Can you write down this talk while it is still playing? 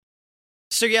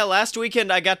So yeah, last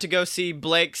weekend I got to go see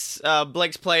Blake's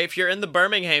play. If you're in the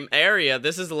Birmingham area,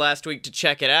 this is the last week to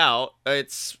check it out.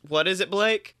 What is it,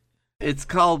 Blake? It's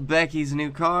called Becky's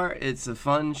New Car. It's a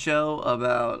fun show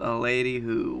about a lady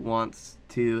who wants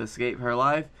to escape her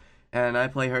life, and I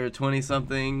play her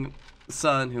 20-something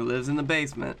son who lives in the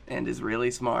basement and is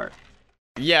really smart.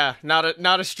 Yeah, not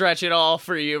a stretch at all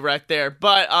for you right there.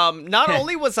 But not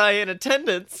only was I in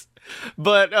attendance,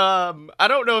 but I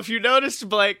don't know if you noticed,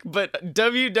 Blake, but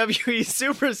WWE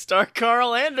superstar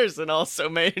Carl Anderson also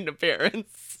made an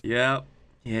appearance. Yep.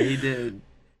 Yeah, he did.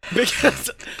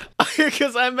 Because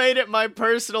I made it my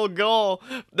personal goal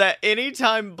that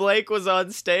anytime Blake was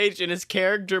on stage and his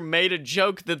character made a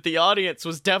joke that the audience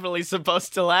was definitely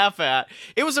supposed to laugh at,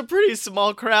 it was a pretty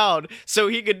small crowd, so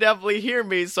he could definitely hear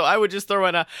me, so I would just throw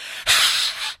in a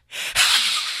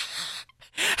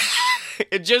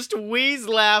and just wheeze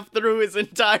laugh through his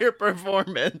entire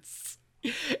performance.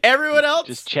 Everyone else?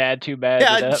 Just Chad Too Bad.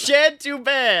 Yeah, Chad Too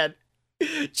Bad.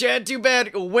 Chad Too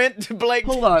Bad went to Blake.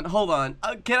 Hold on.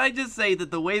 Can I just say that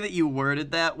the way that you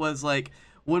worded that was like,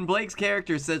 when Blake's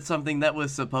character said something that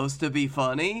was supposed to be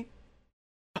funny?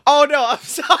 Oh no, I'm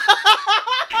sorry.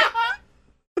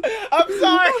 I'm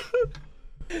sorry.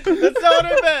 That's not what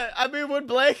I meant. I mean, when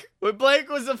Blake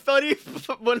was a funny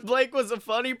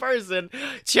person,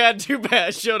 Chad Too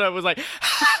Bad showed up and was like,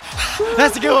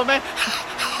 that's a good one, man.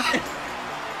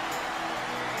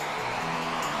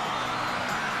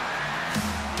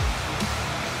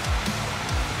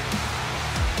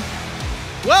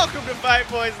 Welcome to Fight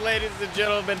Boys, ladies and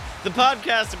gentlemen, the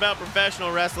podcast about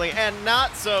professional wrestling and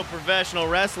not so professional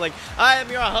wrestling. I am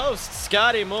your host,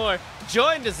 Scotty Moore,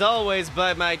 joined as always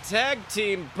by my tag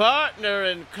team partner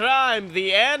in crime,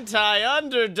 the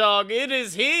anti-underdog. It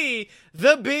is he,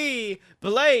 the B,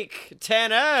 Blake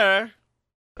Tanner.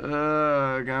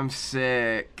 Ugh, I'm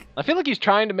sick. I feel like he's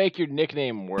trying to make your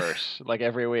nickname worse, like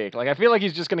every week. Like I feel like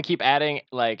he's just gonna keep adding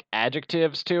like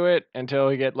adjectives to it until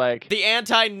we get like the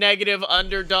anti-negative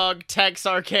underdog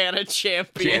Texarkana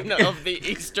champion of the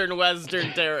Eastern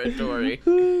Western Territory.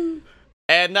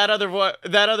 And that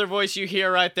other voice you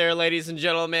hear right there, ladies and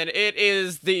gentlemen, it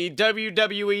is the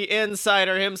WWE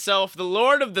insider himself, the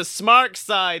Lord of the Smart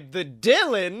Side, the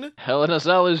Dylan. Hell in a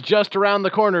Cell is just around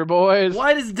the corner, boys.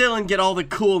 Why does Dylan get all the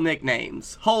cool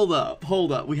nicknames? Hold up.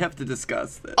 We have to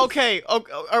discuss this. Okay,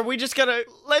 are we just gonna...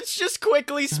 Let's just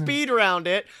quickly speed around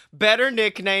it. Better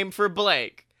nickname for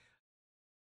Blake.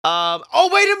 Oh,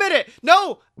 wait a minute!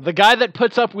 No! The guy that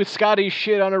puts up with Scotty's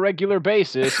shit on a regular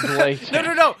basis, Blake.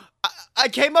 No. I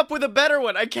came up with a better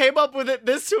one. I came up with it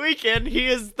this weekend. He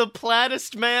is the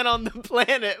plattest man on the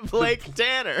planet, Blake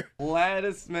Tanner.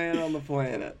 Plattest man on the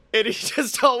planet. And he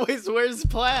just always wears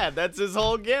plaid. That's his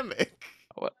whole gimmick.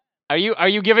 Are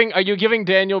you giving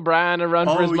Daniel Bryan a run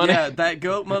for his money? Oh yeah, that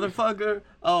goat motherfucker.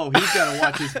 Oh, he's gotta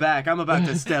watch his back. I'm about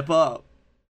to step up.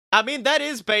 I mean, that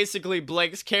is basically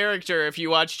Blake's character if you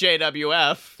watch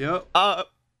JWF. Yep.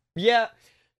 Yeah.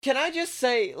 Can I just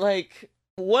say, like,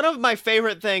 one of my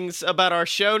favorite things about our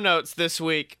show notes this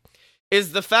week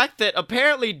is the fact that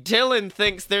apparently Dylan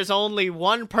thinks there's only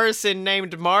one person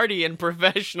named Marty in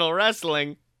professional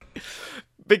wrestling.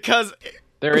 Because...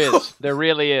 There is. There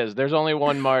really is. There's only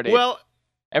one Marty. Well...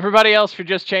 Everybody else should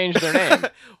just change their name.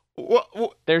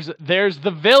 There's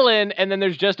the villain, and then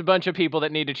there's just a bunch of people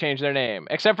that need to change their name.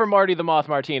 Except for Marty the Moth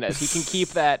Martinez. He can keep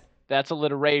that. That's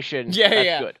alliteration.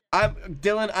 That's good.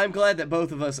 Dylan, I'm glad that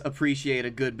both of us appreciate a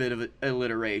good bit of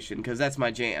alliteration, because that's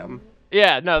my jam.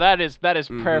 Yeah, no, that is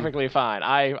perfectly fine.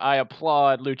 I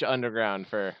applaud Lucha Underground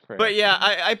for... But yeah,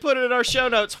 I put it in our show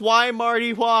notes. Why,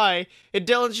 Marty, why? And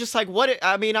Dylan's just like, what?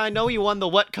 I mean, I know you won the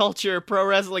What Culture Pro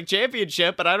Wrestling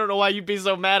Championship, but I don't know why you'd be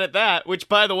so mad at that. Which,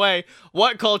 by the way,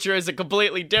 What Culture is a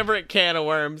completely different can of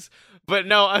worms. But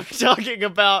no, I'm talking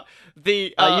about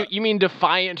the... you mean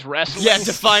Defiant Wrestling? Yeah,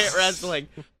 Defiant Wrestling.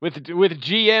 with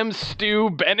GM Stu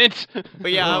Bennett?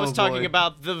 But yeah, I was talking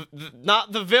about the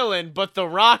not the villain, but the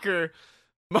rocker,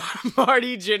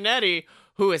 Marty Jannetty,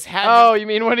 who has had... Oh, you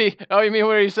mean when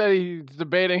he said he's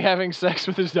debating having sex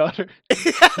with his daughter?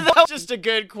 That was just a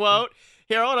good quote.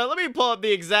 Here, hold on, let me pull up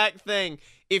the exact thing.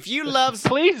 If you love...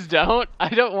 Please don't. I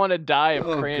don't want to die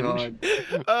of cringe.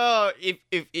 God. Oh,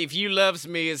 if you loves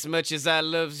me as much as I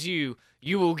loves you,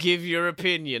 you will give your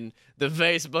opinion. The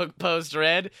Facebook post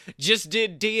read, just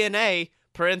did DNA,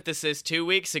 parenthesis, 2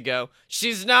 weeks ago.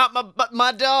 She's not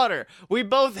my daughter. We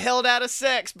both held out of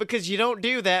sex because you don't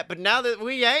do that, but now that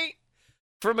we ain't,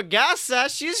 from a guy's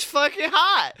side, she's fucking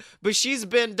hot. But she's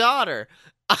been daughter.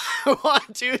 I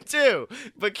want to too,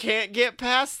 but can't get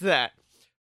past that.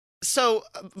 So,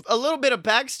 a little bit of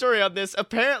backstory on this.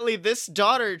 Apparently, this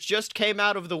daughter just came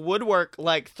out of the woodwork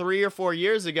like 3 or 4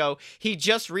 years ago. He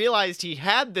just realized he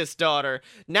had this daughter.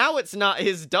 Now it's not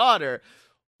his daughter.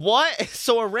 What?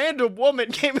 So a random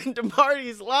woman came into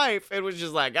Marty's life and was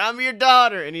just like, I'm your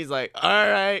daughter. And he's like, all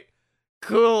right,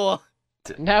 cool.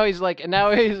 Now he's like, you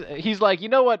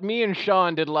know what? Me and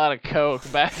Sean did a lot of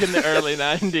coke back in the early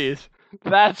 90s.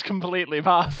 That's completely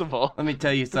possible. Let me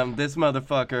tell you something. This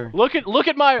motherfucker. Look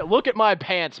at my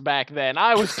pants back then.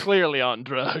 I was clearly on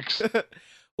drugs.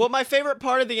 Well, my favorite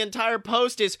part of the entire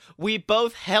post is we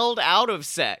both held out of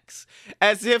sex,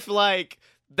 as if like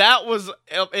that was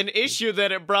an issue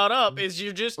that it brought up. Is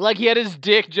you just like he had his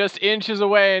dick just inches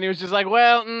away, and he was just like,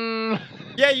 well.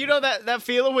 Yeah, you know that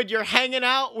feeling when you're hanging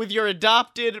out with your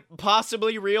adopted,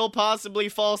 possibly real, possibly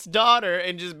false daughter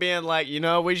and just being like,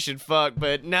 we should fuck,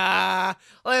 but nah,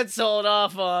 let's hold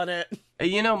off on it.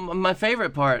 My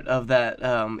favorite part of that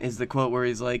is the quote where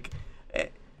he's like,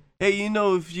 hey,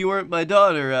 if you weren't my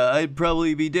daughter, I'd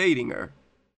probably be dating her.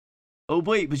 Oh,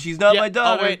 wait, but she's not my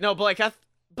daughter. Oh, wait, no, Blake, I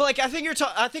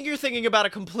think you're thinking about a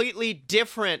completely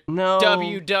different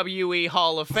WWE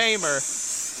Hall of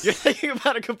Famer. You're thinking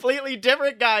about a completely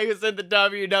different guy who's in the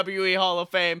WWE Hall of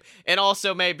Fame and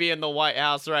also may be in the White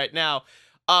House right now.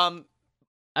 I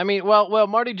mean, well,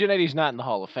 Marty Jannetty's not in the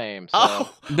Hall of Fame. So.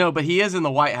 Oh. No, but he is in the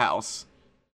White House.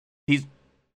 He's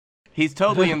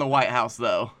totally in the White House,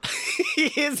 though.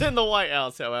 He is in the White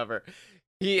House, however.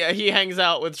 He hangs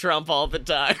out with Trump all the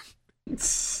time.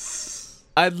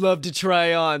 I'd love to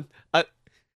try on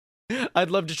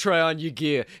your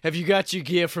gear. Have you got your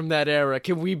gear from that era?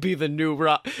 Can we be the new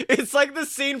Rock? It's like the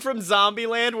scene from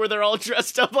Zombieland where they're all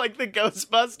dressed up like the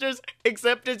Ghostbusters,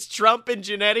 except it's Trump and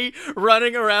Jannetty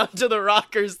running around to the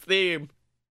Rockers theme.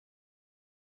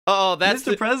 Oh, that's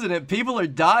Mr. President, people are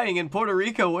dying in Puerto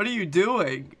Rico. What are you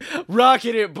doing?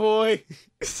 Rocking it, boy.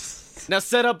 Now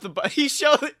set up he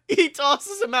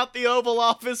tosses him out the Oval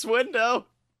Office window.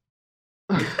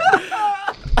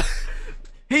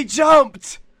 He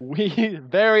jumped. He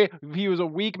was a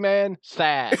weak man,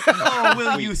 sad. Oh,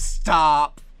 will you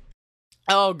stop?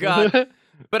 Oh, God.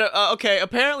 But, okay,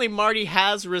 apparently Marty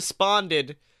has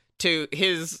responded to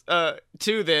his,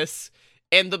 to this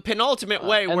in the penultimate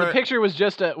way and where... the picture was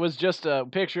just a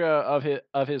picture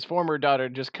of his former daughter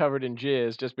just covered in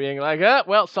jizz, just being like,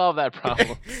 well, solve that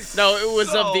problem. No, it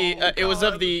was of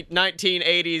the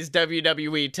 1980s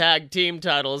WWE tag team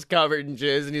titles covered in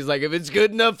jizz, and he's like, if it's good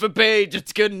enough for Paige,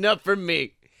 it's good enough for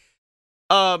me.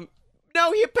 No,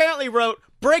 he apparently wrote,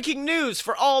 breaking news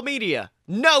for all media.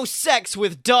 No sex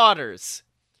with daughters.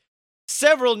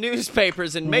 Several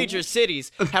newspapers in major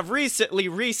cities have recently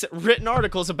written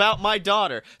articles about my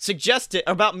daughter,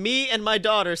 about me and my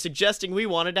daughter, suggesting we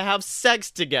wanted to have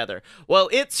sex together. Well,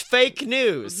 it's fake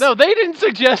news. No, they didn't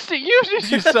suggest it. You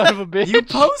did, you son of a bitch. You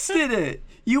posted it.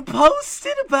 You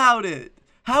posted about it.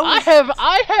 I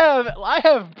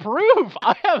have proof.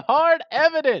 I have hard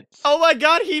evidence. Oh my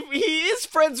God, he is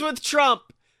friends with Trump.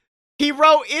 He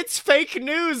wrote it's fake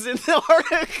news in the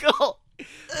article.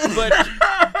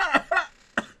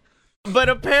 But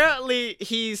apparently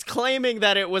he's claiming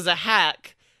that it was a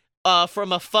hack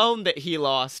from a phone that he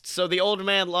lost. So the old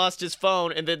man lost his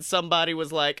phone, and then somebody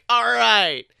was like, all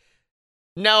right,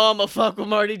 now I'm gonna fuck with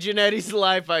Marty Jannetty's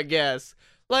life, I guess.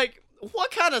 Like,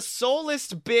 what kind of soulless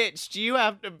bitch do you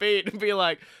have to be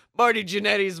like, Marty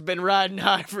Jannetty's been riding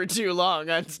high for too long.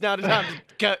 It's now time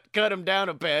to cut him down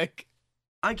a peg.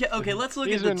 Okay, let's look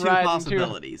at the two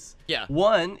possibilities. Yeah.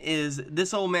 One is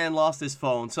this old man lost his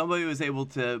phone. Somebody was able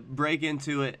to break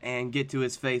into it and get to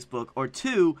his Facebook. Or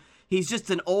two, he's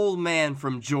just an old man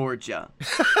from Georgia.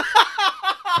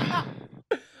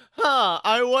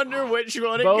 I wonder which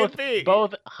one it could be.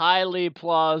 Both highly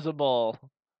plausible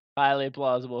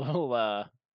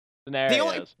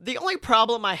scenarios. The only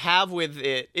problem I have with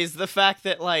it is the fact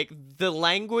that, like, the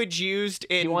language used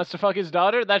in... He wants to fuck his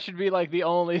daughter? That should be, like, the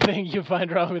only thing you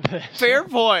find wrong with this. Fair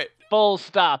point. Full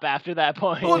stop after that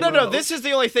point. Well, no, this is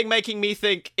the only thing making me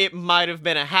think it might have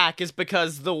been a hack, is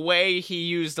because the way he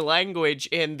used language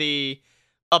in the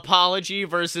apology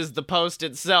versus the post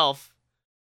itself,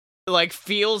 like,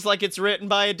 feels like it's written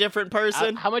by a different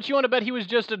person. How much you want to bet he was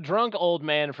just a drunk old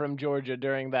man from Georgia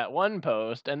during that one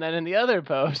post, and then in the other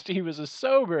post, he was a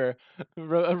sober,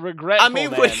 regretful man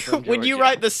from Georgia. When you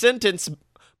write the sentence,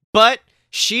 but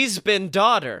she's been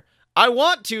daughter, I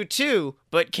want to too,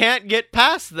 but can't get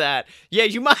past that. Yeah,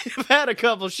 you might have had a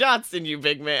couple shots in you,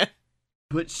 big man.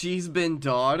 But she's been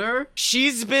daughter?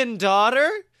 She's been daughter?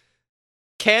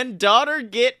 Can daughter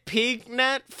get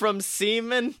pignet from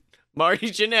semen? Marty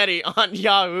Jannetty on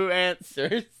Yahoo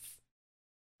Answers.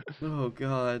 Oh,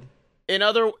 God.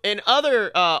 in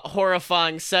other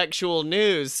horrifying sexual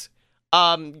news,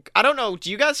 I don't know,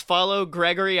 do you guys follow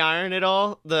Gregory Iron at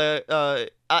all?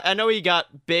 I know he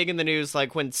got big in the news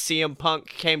like when CM Punk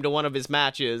came to one of his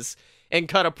matches and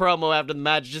cut a promo after the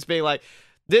match just being like,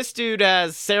 this dude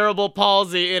has cerebral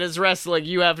palsy in his wrestling,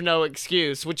 you have no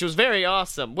excuse, which was very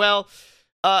awesome. Well,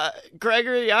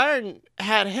 Gregory Iron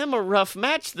had him a rough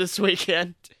match this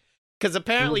weekend because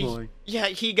apparently,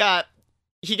 he got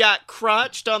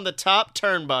crotched on the top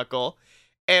turnbuckle,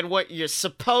 and what you're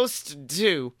supposed to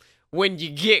do when you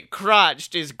get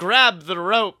crotched is grab the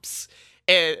ropes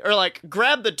or like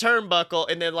grab the turnbuckle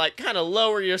and then like kind of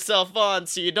lower yourself on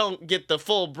so you don't get the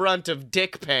full brunt of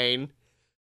dick pain.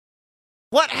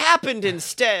 What happened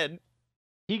instead?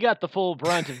 He got the full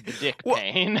brunt of the dick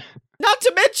pain. Not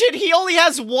to mention, he only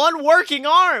has one working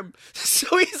arm,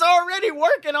 so he's already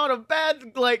working on a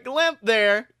bad like limp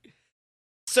there.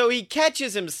 So he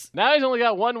catches him. Now he's only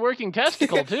got one working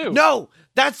testicle too. No,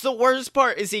 that's the worst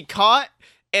part. Is he caught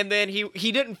and then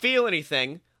he didn't feel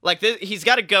anything. Like he's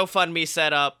got a GoFundMe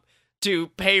set up to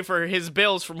pay for his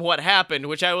bills from what happened,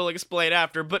 which I will explain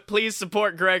after. But please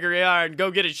support Gregory Iron. Go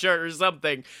get a shirt or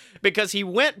something, because he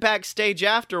went backstage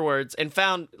afterwards and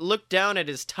looked down at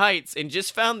his tights and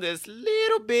just found this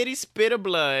little bitty spit of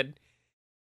blood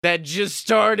that just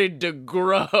started to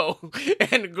grow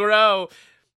and grow.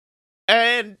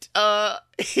 And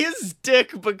his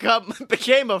dick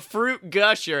became a fruit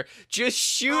gusher, just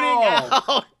shooting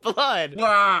out blood.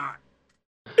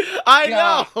 I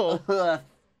know.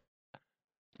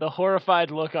 The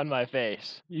horrified look on my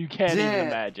face. You can't even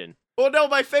imagine. Well, no,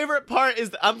 my favorite part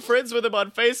is I'm friends with him on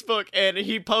Facebook, and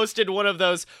he posted one of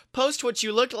those, post what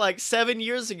you looked like 7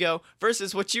 years ago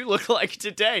versus what you look like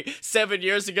today. 7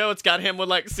 years ago, it's got him with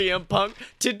like CM Punk.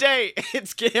 Today,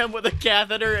 it's him with a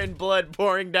catheter and blood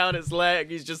pouring down his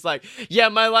leg. He's just like, yeah,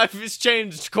 my life has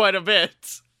changed quite a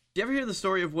bit. Did you ever hear the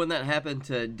story of when that happened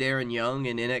to Darren Young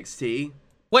in NXT?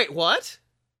 Wait, what?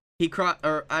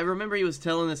 I remember he was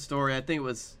telling this story. I think it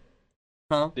was,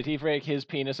 Did he break his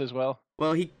penis as well?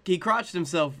 Well, he crotched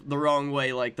himself the wrong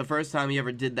way, like the first time he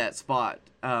ever did that spot.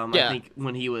 I think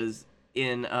when he was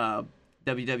in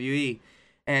WWE,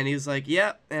 and he was like,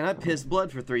 "Yeah, and I pissed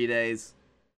blood for 3 days."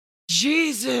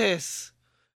 Jesus,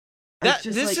 might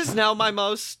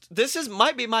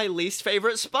be my least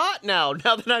favorite spot now.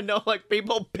 Now that I know like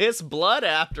people piss blood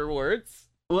afterwards.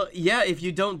 Well, yeah, if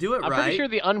you don't do it right. I'm pretty sure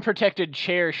the unprotected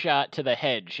chair shot to the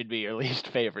head should be your least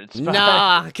favorite spot.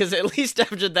 Nah, because at least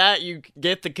after that you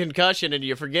get the concussion and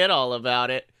you forget all about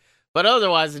it. But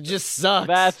otherwise, it just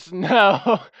sucks.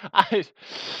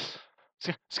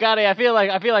 Scotty, I feel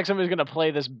like somebody's gonna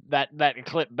play that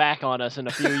clip back on us in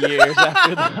a few years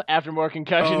after more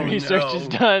concussion research is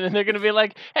done, and they're gonna be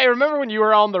like, "Hey, remember when you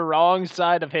were on the wrong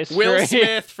side of history?" Will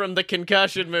Smith from the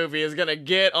concussion movie is gonna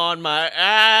get on my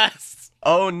ass.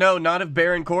 Oh no, not if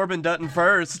Baron Corbin doesn't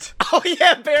first. Oh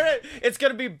yeah, Baron. It's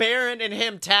gonna be Baron and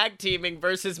him tag teaming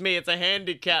versus me. It's a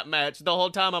handicap match. The whole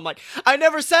time I'm like, I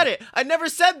never said it. I never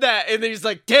said that. And then he's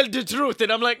like, tell the truth.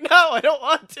 And I'm like, no, I don't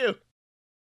want to.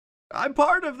 I'm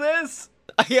part of this.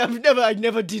 I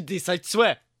never did this, I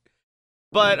swear.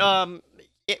 But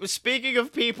speaking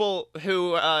of people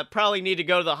who probably need to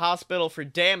go to the hospital for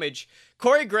damage,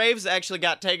 Corey Graves actually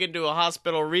got taken to a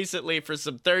hospital recently for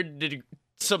some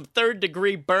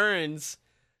third-degree burns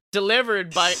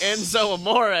delivered by Enzo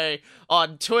Amore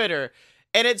on Twitter.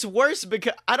 And it's worse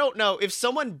because, I don't know, if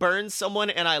someone burns someone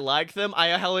and I like them,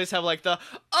 I always have like the,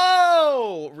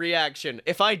 oh, reaction.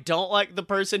 If I don't like the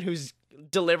person who's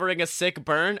delivering a sick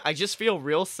burn, I just feel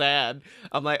real sad.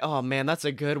 I'm like, oh man, that's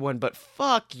a good one, but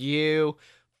fuck you.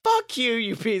 Fuck you,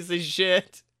 you piece of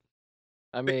shit.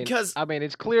 I mean,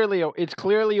 it's clearly a work. It's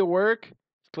clearly a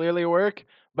work.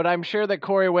 But I'm sure that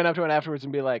Corey went up to him afterwards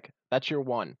and be like, that's your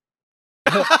one.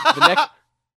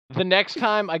 The next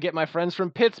time I get my friends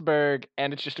from Pittsburgh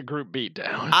and it's just a group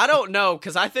beatdown. I don't know,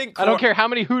 because I think... I don't care how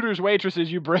many Hooters waitresses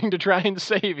you bring to try and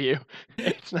save you.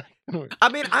 It's not gonna work. I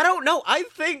mean, I don't know. I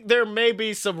think there may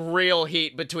be some real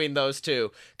heat between those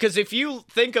two. Because if you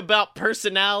think about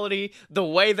personality, the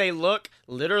way they look,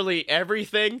 literally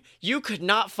everything, you could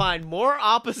not find more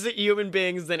opposite human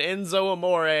beings than Enzo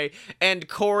Amore and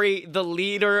Corey, the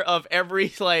leader of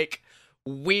every, like,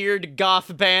 weird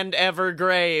goth band ever,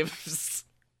 Graves.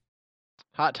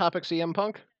 Hot Topic CM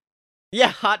Punk? Yeah,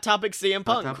 Hot Topic CM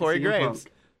Punk, Corey Graves.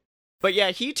 But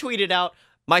yeah, he tweeted out,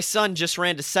 my son just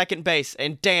ran to second base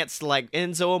and danced like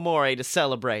Enzo Amore to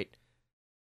celebrate.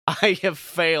 I have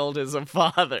failed as a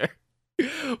father.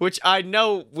 Which I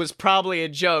know was probably a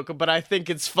joke, but I think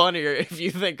it's funnier if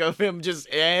you think of him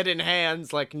just head in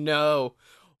hands like, no.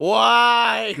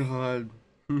 Why? God.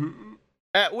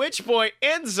 At which point,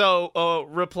 Enzo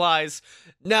replies,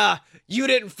 "Nah, you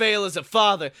didn't fail as a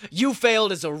father. You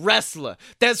failed as a wrestler.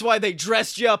 That's why they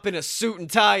dressed you up in a suit and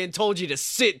tie and told you to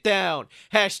sit down.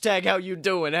 Hashtag how you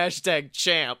doing. Hashtag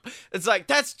champ." It's like,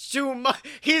 that's too much.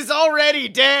 He's already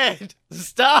dead.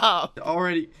 Stop.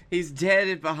 He's dead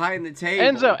and behind the table.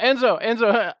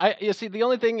 Enzo. You see, the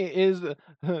only thing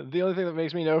that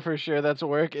makes me know for sure that's a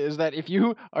work is that if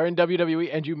you are in WWE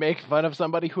and you make fun of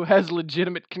somebody who has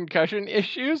legitimate concussion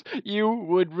issues, you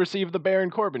would receive the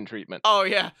Baron Corbin treatment. Oh,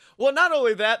 yeah. Well, not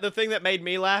only that, the thing that made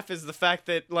me laugh is the fact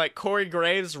that, like, Corey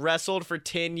Graves wrestled for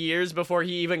 10 years before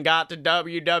he even got to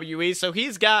WWE, so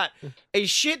he's got a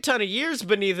shit ton of years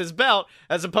beneath his belt,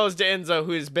 as opposed to Enzo,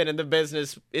 who's been in the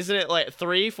business, isn't it, like,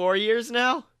 3-4 years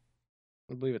now?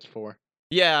 I believe it's 4.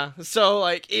 Yeah, so,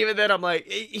 like, even then I'm like,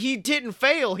 he didn't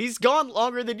fail. He's gone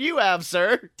longer than you have,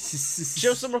 sir.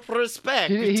 Show some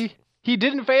respect. He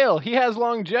didn't fail. He has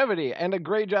longevity and a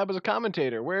great job as a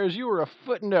commentator, whereas you were a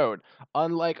footnote,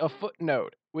 unlike a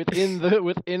footnote within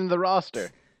the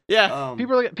roster. Yeah.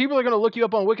 People are going to look you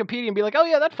up on Wikipedia and be like, "Oh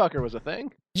yeah, that fucker was a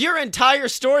thing." Your entire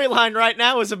storyline right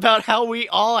now is about how we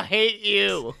all hate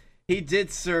you. He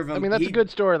did serve him. I mean, that's a good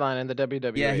storyline in the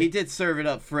WWE. Yeah, he did serve it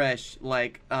up fresh,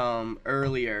 like,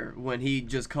 earlier, when he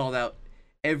just called out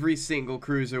every single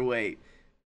cruiserweight,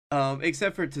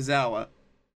 except for Tozawa.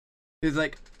 He's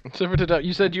like... Except for Tozawa,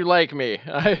 you said you like me.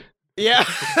 Yeah.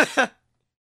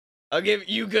 I'll give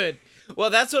you good. Well,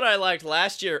 that's what I liked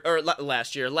last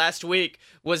week,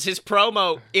 was his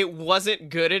promo. It wasn't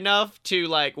good enough to,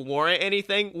 like, warrant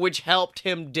anything, which helped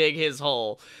him dig his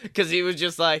hole. Because he was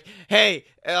just like, "Hey,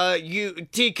 you,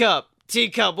 Teacup,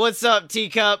 what's up,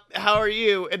 Teacup? How are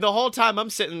you?" And the whole time I'm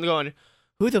sitting going,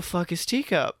 who the fuck is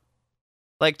Teacup?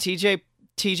 Like, TJ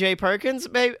Perkins,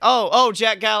 maybe? Oh,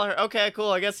 Jack Gallagher. Okay,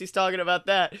 cool. I guess he's talking about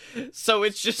that. So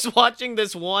it's just watching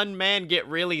this one man get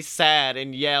really sad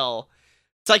and yell.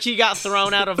 It's like he got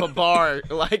thrown out of a bar,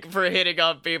 like, for hitting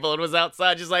on people and was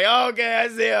outside just like, "Okay, I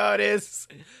see how it is.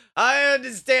 I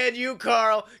understand you,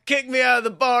 Carl. Kick me out of the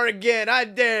bar again. I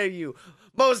dare you.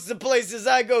 Most of the places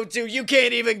I go to, you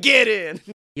can't even get in."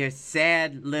 You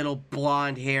sad little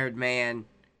blonde-haired man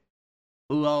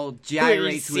who all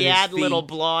gyrates with his feet. Sad little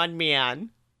blonde man.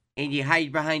 And you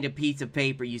hide behind a piece of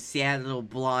paper, you sad little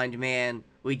blonde man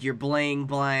with your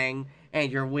bling-blang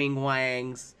and your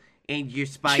wing-wangs. And your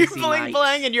spicy Your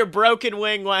bling-blang and your broken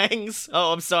wing-wangs.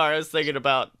 Oh, I'm sorry. I was thinking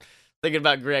about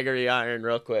Gregory Iron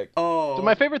real quick. Oh. So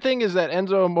my favorite thing is that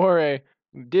Enzo Amore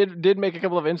did make a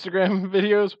couple of Instagram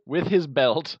videos with his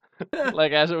belt,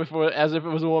 like as if it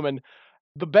was a woman.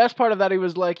 The best part of that, he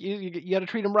was like, you got to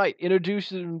treat him right.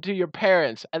 Introduce him to your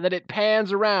parents. And then it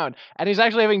pans around. And he's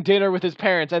actually having dinner with his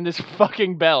parents and this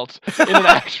fucking belt in an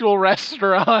actual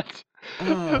restaurant.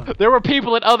 There were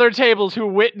people at other tables who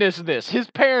witnessed this. His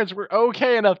parents were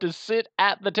okay enough to sit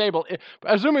at the table,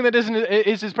 assuming that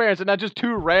is his parents and not just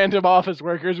two random office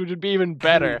workers, which would be even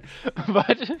better.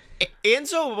 But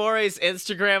Enzo Amore's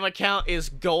Instagram account is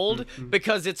gold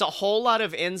because it's a whole lot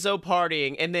of Enzo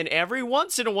partying, and then every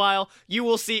once in a while you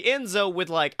will see Enzo with,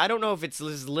 like, I don't know if it's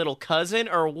his little cousin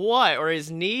or what, or his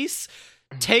niece,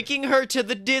 taking her to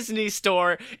the Disney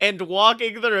store and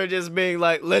walking through just being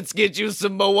like, "Let's get you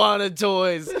some Moana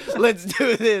toys. Let's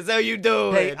do this. How you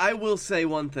doing?" Hey, I will say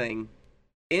one thing.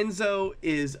 Enzo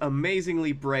is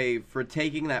amazingly brave for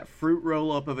taking that fruit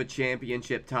roll-up of a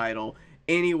championship title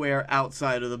anywhere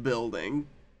outside of the building.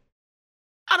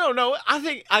 I don't know.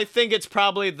 I think it's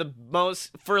probably the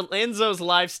most, for Enzo's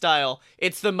lifestyle,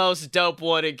 it's the most dope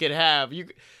one it could have.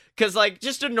 Because, like,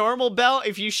 just a normal belt,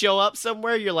 if you show up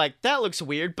somewhere, you're like, that looks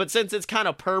weird. But since it's kind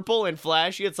of purple and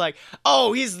flashy, it's like,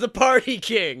 oh, he's the party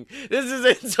king. This is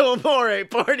Enzo Amore,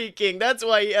 party king. That's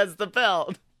why he has the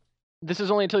belt. This is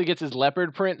only until he gets his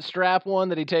leopard print strap one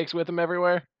that he takes with him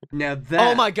everywhere. Now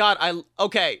that... Oh, my God.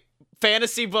 Okay.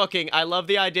 Fantasy booking. I love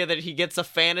the idea that he gets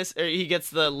he gets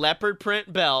the leopard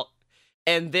print belt.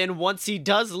 And then once he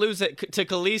does lose it to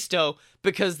Kalisto,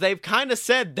 because they've kind of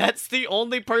said that's the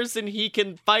only person he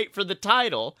can fight for the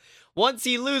title, once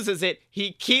he loses it,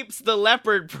 he keeps the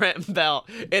leopard print belt.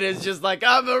 And it's just like,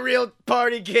 I'm a real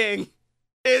party king.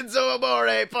 Enzo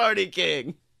Amore, party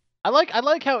king. I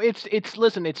like how it's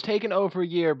listen, it's taken over a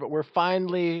year, but we're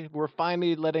finally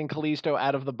letting Kalisto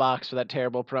out of the box for that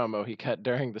terrible promo he cut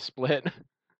during the split.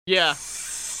 Yeah.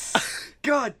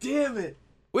 God damn it.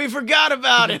 We forgot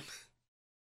about him.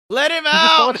 Let him out! He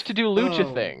just wants to do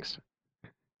lucha things.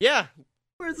 Yeah.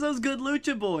 Where's those good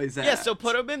Lucha Boys at? Yeah, so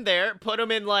put him in there. Put him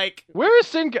in, like... Where is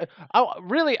Sin Cara? Oh,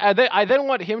 really? I then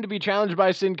want him to be challenged by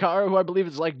Sin Cara, who I believe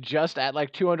is like just at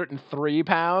like 203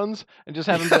 pounds, and just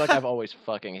have him be like, I've always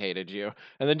fucking hated you.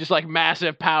 And then just like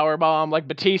massive power bomb, like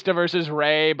Batista versus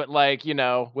Ray, but like, you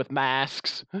know, with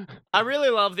masks. I really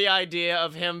love the idea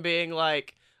of him being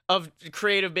like, of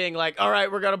Creative being like, all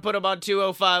right, we're going to put him on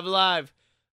 205 Live.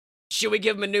 Should we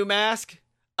give him a new mask?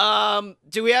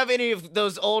 Do we have any of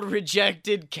those old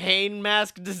rejected Kane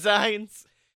mask designs?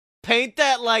 Paint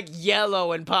that like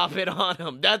yellow and pop it on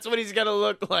him. That's what he's gonna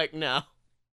look like now.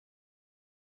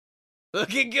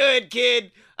 Looking good,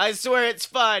 kid. I swear it's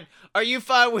fine. Are you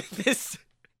fine with this?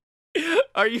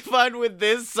 Are you fine with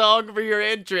this song for your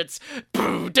entrance?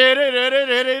 And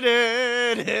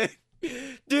then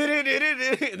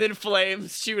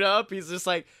flames shoot up. He's just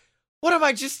like, what am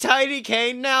I, just Tiny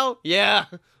Kane now? Yeah.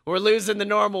 We're losing the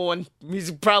normal one. He's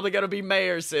probably gonna be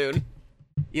mayor soon.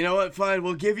 You know what? Fine,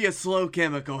 we'll give you a slow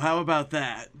chemical. How about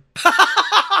that?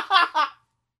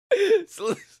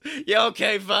 Yeah,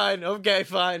 okay, fine. Okay,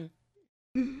 fine.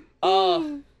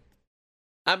 I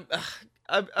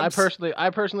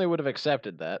personally would have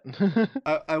accepted that.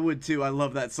 I would too. I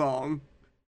love that song.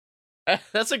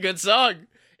 That's a good song.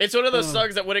 It's one of those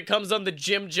songs that when it comes on the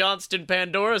Jim Johnston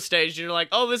Pandora stage, you're like,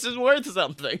 oh, this is worth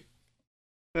something.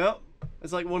 Well,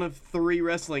 it's like one of 3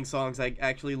 wrestling songs I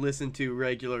actually listen to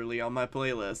regularly on my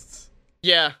playlists.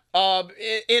 Yeah.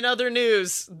 In other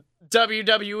news,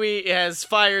 WWE has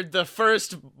fired the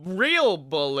first real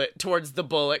bullet towards the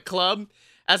Bullet Club,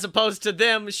 as opposed to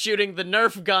them shooting the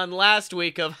Nerf gun last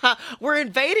week of, we're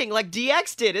invading like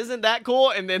DX did, isn't that cool?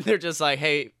 And then they're just like,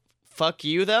 hey, fuck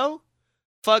you though?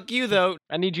 Fuck you though.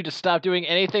 I need you to stop doing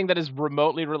anything that is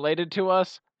remotely related to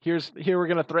us. Here we're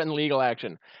gonna threaten legal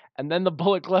action. And then the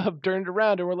Bullet Club turned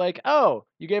around and were like, oh,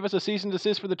 you gave us a cease and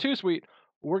desist for the Too Sweet.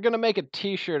 We're going to make a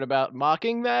t-shirt about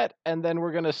mocking that, and then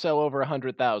we're going to sell over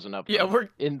 100,000 of them. Yeah, we're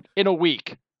in a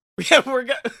week. Yeah, we're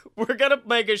gonna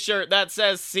make a shirt that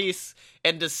says cease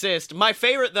and desist. My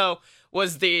favorite, though,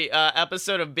 was the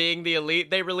episode of Being the Elite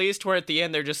they released, where at the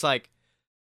end they're just like,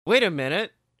 wait a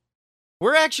minute.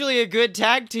 We're actually a good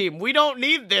tag team. We don't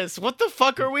need this. What the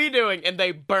fuck are we doing? And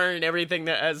they burn everything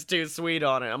that has Too Sweet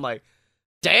on it. I'm like,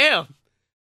 damn,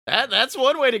 that's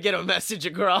one way to get a message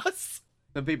across.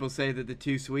 Some people say that the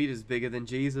Too Sweet is bigger than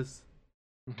Jesus.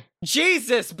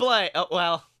 Jesus, Blay. Oh,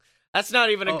 well, that's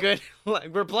not even a good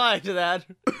reply to that.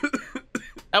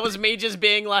 That was me just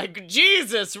being like,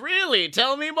 Jesus, really?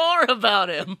 Tell me more about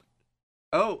him.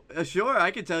 Oh, sure, I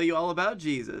could tell you all about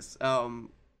Jesus.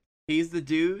 He's the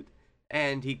dude,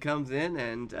 and he comes in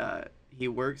and he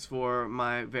works for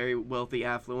my very wealthy,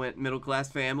 affluent,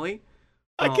 middle-class family.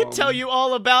 I can tell you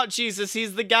all about Jesus.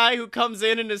 He's the guy who comes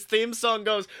in and his theme song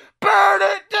goes, burn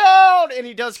it down! And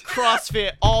he does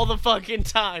CrossFit all the fucking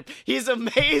time. He's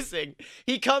amazing.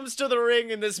 He comes to the ring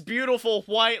in this beautiful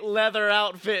white leather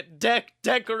outfit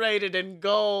decorated in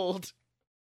gold.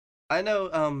 I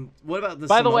know, what about the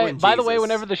By Samoan the way, Jesus?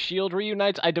 whenever the Shield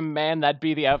reunites, I demand that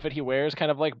be the outfit he wears,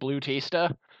 kind of like Blue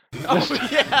Tista. Oh,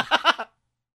 yeah.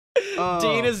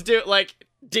 Dean is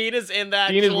in that.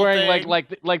 Dean is wearing thing.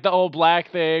 like the old black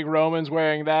thing. Roman's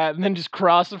wearing that, and then just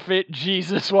CrossFit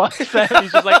Jesus walks out.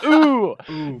 He's just like, ooh,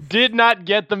 did not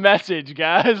get the message,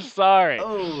 guys. Sorry.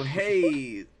 Oh,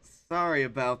 hey, sorry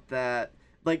about that.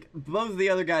 Like, both of the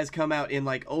other guys come out in,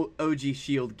 like, OG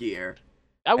Shield gear.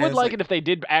 I would like it if they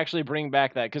did actually bring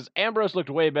back that, because Ambrose looked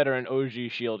way better in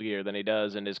OG Shield gear than he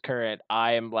does in his current,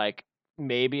 I am, like,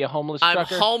 maybe a homeless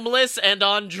trucker. I'm homeless and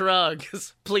on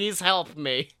drugs. Please help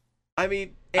me. I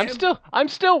mean, I'm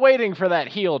still waiting for that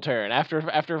heel turn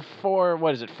after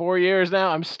 4 years now.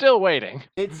 I'm still waiting.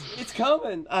 It's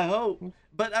coming, I hope.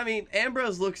 But I mean,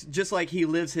 Ambrose looks just like he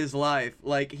lives his life.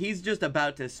 Like he's just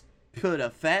about to put a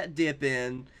fat dip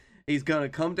in. He's gonna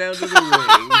come down to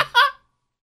the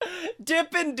ring.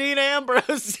 Dippin' Dean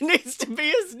Ambrose needs to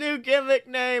be his new gimmick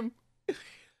name.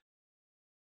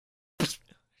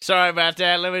 Sorry about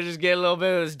that. Let me just get a little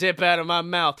bit of this dip out of my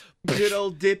mouth. Good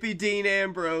old Dippy Dean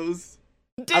Ambrose.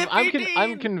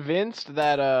 I'm convinced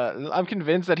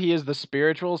that he is the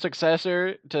spiritual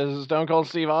successor to Stone Cold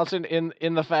Steve Austin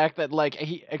in the fact that like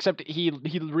he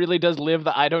really does live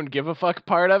the I don't give a fuck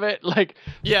part of it. Like,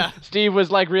 yeah, Steve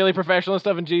was like really professional and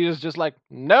stuff, and Jesus just like,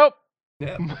 nope.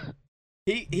 Yeah.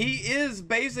 He is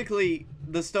basically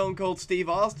the Stone Cold Steve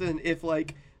Austin if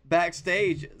like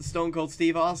backstage Stone Cold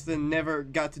Steve Austin never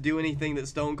got to do anything that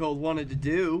Stone Cold wanted to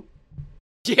do.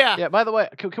 Yeah. Yeah, by the way,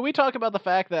 can we talk about the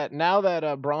fact that now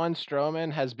that Braun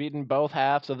Strowman has beaten both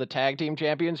halves of the tag team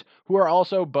champions, who are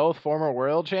also both former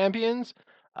world champions,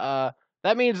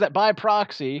 that means that by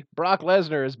proxy, Brock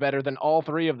Lesnar is better than all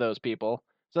three of those people.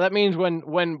 So that means when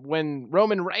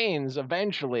Roman Reigns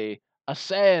eventually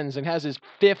ascends and has his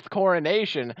 5th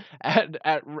coronation at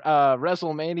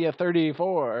WrestleMania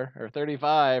 34 or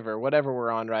 35 or whatever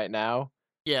we're on right now.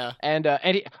 Yeah. And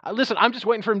he, listen, I'm just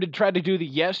waiting for him to try to do the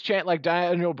yes chant like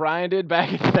Daniel Bryan did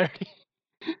back in 30.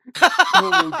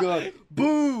 Oh god.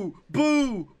 Boo!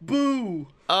 Boo! Boo!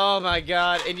 Oh my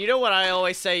god. And you know what I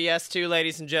always say yes to,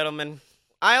 ladies and gentlemen?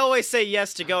 I always say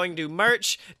yes to going to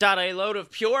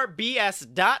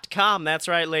merch.aloadofpurebs.com. That's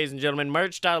right, ladies and gentlemen.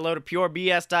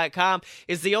 Merch.aloadofpurebs.com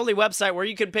is the only website where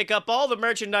you can pick up all the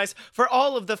merchandise for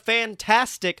all of the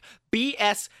fantastic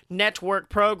BS Network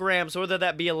programs, whether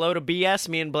that be A Load of BS,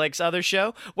 me and Blake's other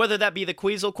show, whether that be the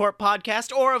Queasel Corp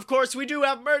podcast, or, of course, we do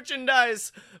have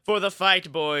merchandise for the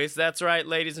Fight Boys. That's right,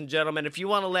 ladies and gentlemen. If you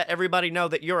want to let everybody know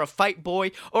that you're a fight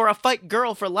boy or a fight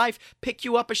girl for life, pick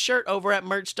you up a shirt over at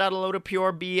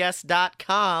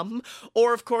merch.aloadofpurebs.com.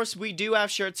 Or, of course, we do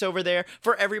have shirts over there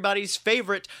for everybody's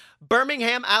favorite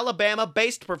Birmingham,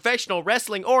 Alabama-based professional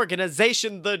wrestling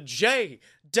organization, the JWF.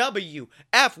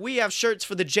 We have shirts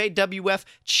for the JWF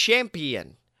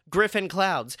champion, Griffin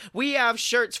Clouds. We have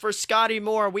shirts for Scotty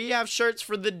Moore. We have shirts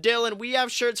for the Dylan. We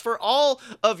have shirts for all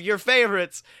of your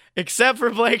favorites, except for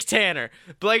Blake Tanner.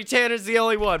 Blake Tanner's the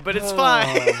only one, but it's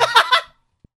fine.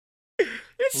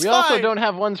 We also don't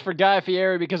have ones for Guy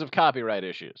Fieri because of copyright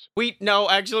issues.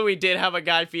 Actually, we did have a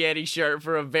Guy Fieri shirt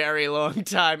for a very long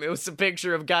time. It was a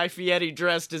picture of Guy Fieri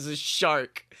dressed as a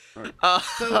shark.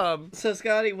 So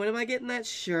Scotty, when am I getting that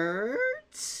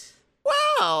shirt?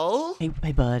 Well...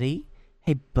 Hey, buddy.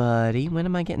 Hey, buddy, when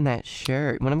am I getting that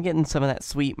shirt? When I'm getting some of that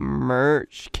sweet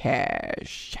merch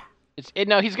cash?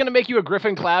 No, he's going to make you a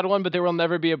Griffin Cloud one, but there will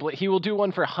never be he will do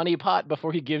one for Honey Pot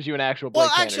before he gives you an actual Blake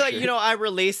Tanner shirt. I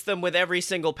release them with every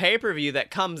single pay-per-view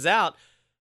that comes out,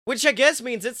 which I guess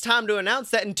means it's time to announce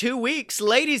that in 2 weeks,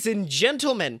 ladies and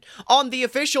gentlemen, on the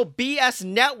official BS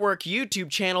Network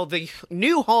YouTube channel, the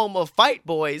new home of Fight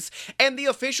Boys, and the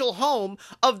official home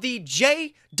of the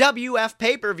JWF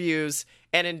pay-per-views,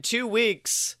 and in 2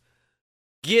 weeks,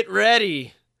 get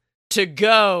ready to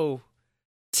go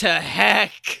to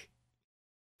heck.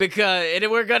 Because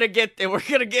we're gonna get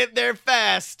there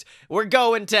fast. We're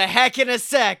going to heck in a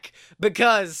sec,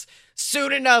 because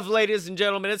soon enough, ladies and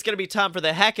gentlemen, it's gonna be time for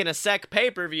the Heck in a Sec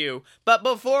pay-per-view. But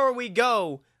before we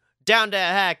go down to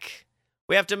heck,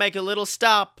 we have to make a little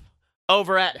stop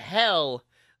over at Hell,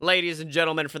 ladies and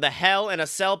gentlemen, for the Hell in a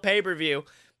Cell pay-per-view,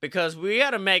 because we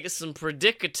gotta make some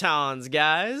predicatons,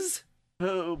 guys.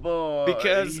 Oh boy.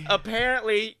 Because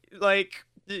apparently,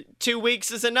 2 weeks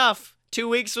is enough. 2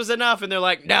 weeks was enough, and they're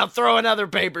like, now throw another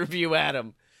pay-per-view at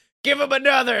him. Give him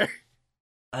another.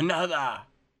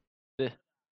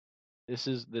 This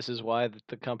is why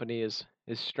the company is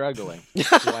struggling.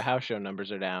 This is why house show numbers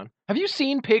are down. Have you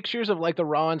seen pictures of the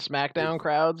Raw and SmackDown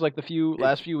crowds the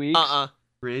last few weeks?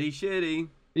 Pretty shitty.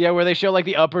 Yeah, where they show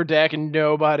the upper deck and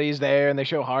nobody's there, and they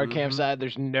show hard cam side,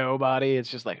 there's nobody.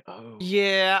 It's just oh.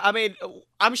 Yeah, I mean,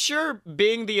 I'm sure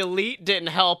being the Elite didn't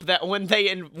help that when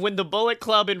the Bullet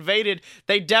Club invaded,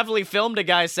 they definitely filmed a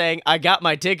guy saying, "I got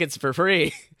my tickets for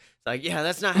free." It's yeah,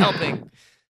 that's not helping.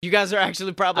 You guys are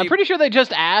actually probably... I'm pretty sure they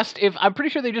just asked if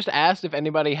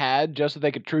anybody had, just so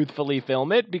they could truthfully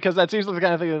film it, because that seems like the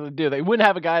kind of thing they would do. They wouldn't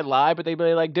have a guy lie, but they'd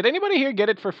be like, did anybody here get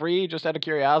it for free, just out of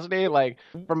curiosity,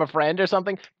 from a friend or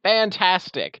something?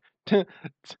 Fantastic.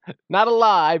 Not a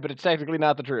lie, but it's technically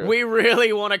not the truth. We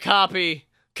really want to copy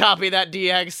that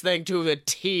DX thing to the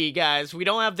T, guys. We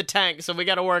don't have the tank, so we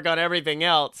got to work on everything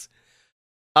else.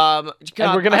 God,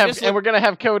 and we're gonna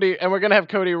have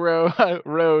Cody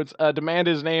Rhodes demand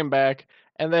his name back,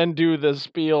 and then do the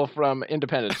spiel from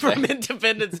Independence Day. From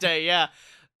Independence Day, yeah.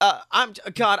 I'm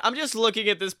just looking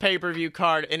at this pay-per-view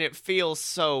card, and it feels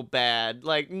so bad.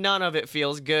 None of it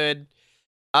feels good.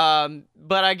 But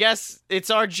I guess it's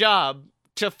our job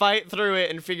to fight through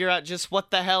it and figure out just what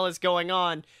the hell is going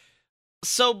on.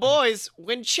 So, boys,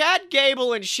 when Chad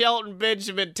Gable and Shelton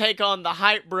Benjamin take on the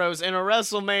Hype Bros in a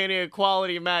WrestleMania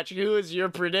quality match, who is your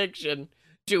prediction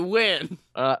to win?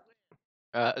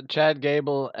 Chad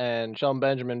Gable and Shelton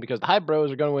Benjamin, because the Hype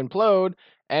Bros are going to implode,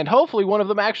 and hopefully one of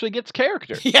them actually gets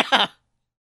character. Yeah.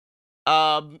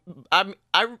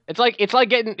 It's like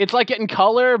getting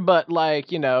color, but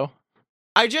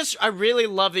I really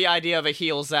love the idea of a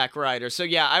heel Zack Ryder. So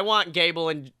yeah, I want Gable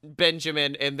and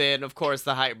Benjamin, and then of course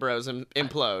the Hype Bros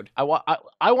implode.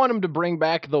 I want him to bring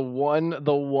back the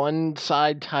one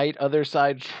side tight, other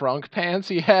side trunk pants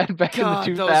he had back in the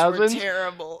 2000s. Those were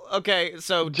terrible. Okay,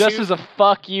 so just as a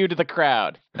fuck you to the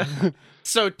crowd.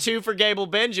 So 2 for Gable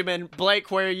Benjamin. Blake,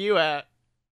 where are you at?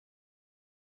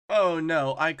 Oh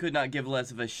no, I could not give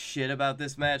less of a shit about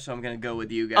this match, so I'm gonna go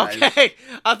with you guys. Okay,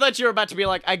 I thought you were about to be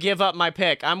like, I give up my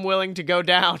pick. I'm willing to go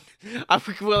down. I'm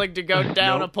willing to go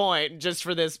down Nope. a point just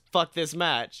for this. Fuck this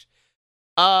match.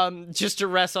 Just to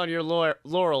rest on your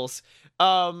laurels.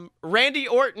 Randy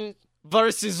Orton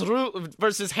versus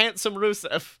Handsome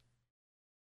Rusev.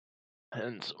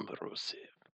 Handsome Rusev.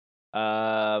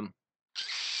 Uh,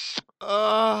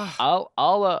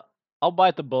 I'll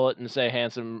bite the bullet and say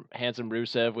handsome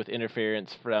Rusev with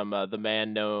interference from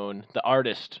the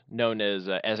artist known as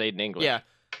Aiden English. yeah,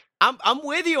 I'm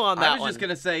with you on that I was one. just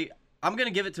gonna say, I'm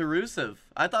gonna give it to Rusev.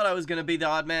 I thought I was gonna be the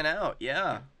odd man out.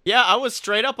 Yeah. Yeah, I was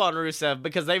straight up on Rusev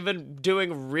because they've been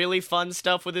doing really fun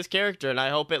stuff with his character, and I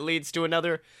hope it leads to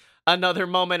another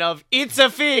moment of it's a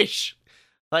fish,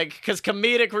 like because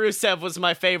comedic Rusev was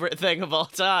my favorite thing of all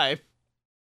time.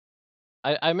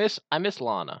 I miss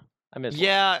Lana. I miss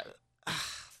Lana.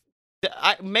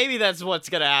 Yeah, maybe that's what's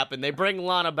gonna happen. They bring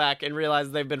Lana back and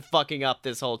realize they've been fucking up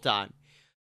this whole time.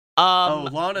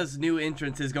 Lana's new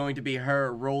entrance is going to be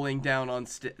her rolling down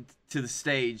to the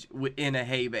stage in a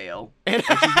hay bale. And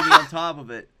she's gonna be on top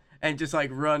of it and just like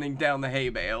running down the hay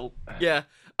bale. Yeah.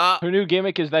 Her new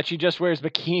gimmick is that she just wears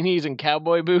bikinis and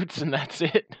cowboy boots, and that's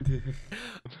it.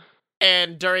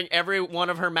 And during every one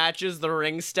of her matches, the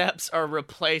ring steps are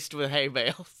replaced with hay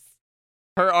bales.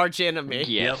 Her arch enemy.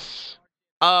 Yes.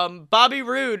 Bobby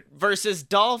Roode versus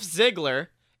Dolph Ziggler,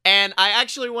 and I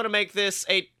actually want to make this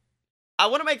a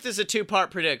two-part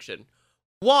prediction.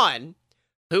 1,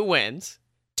 who wins?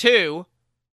 2,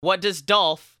 what does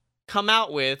Dolph come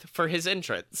out with for his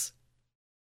entrance?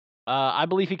 I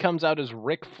believe he comes out as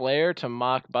Ric Flair to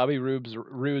mock Bobby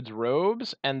Roode's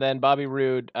robes, and then Bobby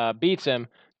Roode beats him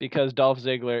because Dolph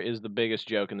Ziggler is the biggest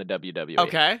joke in the WWE.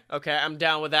 Okay, I'm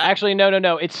down with that. Actually,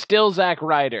 no. It's still Zack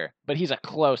Ryder, but he's a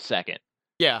close second.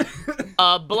 Yeah.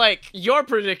 Blake, your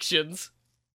predictions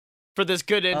for this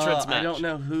good entrance match. I don't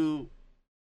know who.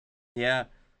 Yeah.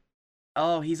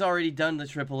 Oh, he's already done the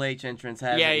Triple H entrance,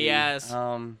 hasn't he? Yeah, he has.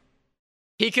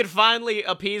 He could finally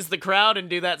appease the crowd and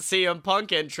do that CM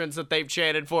Punk entrance that they've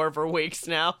chanted for weeks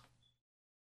now.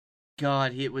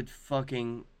 God, it would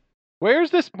fucking... Where is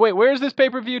this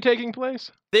pay-per-view taking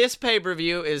place? This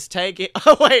pay-per-view is taking...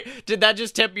 Oh, wait, did that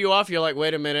just tip you off? You're like,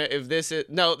 wait a minute, if this is...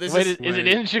 No, this is... Is it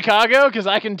in Chicago? Because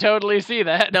I can totally see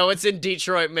that. No, it's in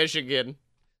Detroit, Michigan.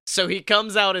 So he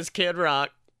comes out as Kid Rock.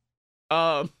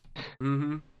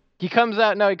 Mm-hmm. He comes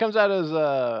out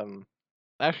as,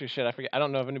 actually, shit, I forget. I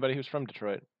don't know of anybody who's from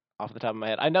Detroit off the top of my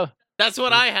head. I know. That's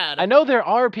what I had. I know there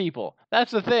are people. That's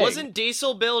the thing. Wasn't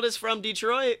Diesel billed as from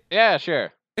Detroit? Yeah,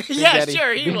 sure. Yeah,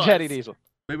 sure, he Big was. Daddy Diesel.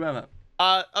 Wait a minute.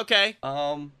 Okay.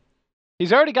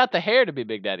 He's already got the hair to be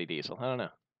Big Daddy Diesel. I don't know.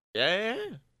 Yeah.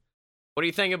 What are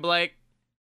you thinking, Blake?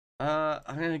 I'm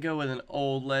gonna go with an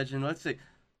old legend. Let's see.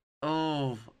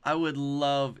 Oh, I would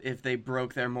love if they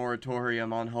broke their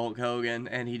moratorium on Hulk Hogan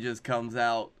and he just comes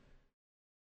out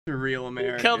to real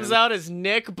America. Comes out as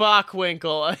Nick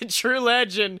Bockwinkel, a true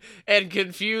legend, and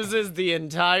confuses the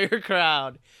entire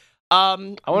crowd. I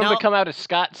want him to come out as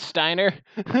Scott Steiner.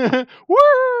 Woo!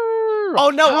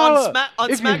 Oh no! On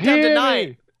if you SmackDown hear tonight.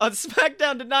 me. On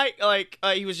SmackDown tonight,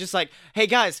 he was just like, "Hey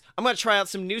guys, I'm gonna try out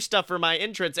some new stuff for my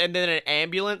entrance," and then an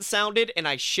ambulance sounded, and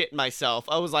I shit myself.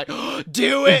 I was like, oh,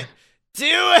 "Do it, do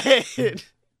it!"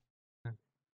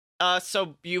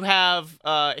 So you have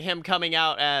him coming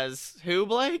out as who,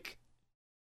 Blake?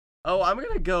 Oh, I'm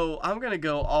gonna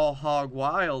go all hog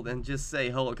wild and just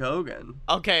say Hulk Hogan.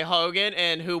 Okay, Hogan,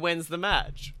 and who wins the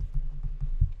match?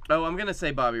 Oh, I'm gonna say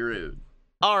Bobby Roode.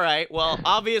 All right, well,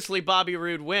 obviously Bobby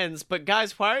Roode wins, but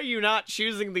guys, why are you not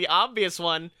choosing the obvious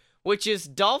one, which is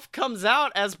Dolph comes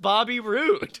out as Bobby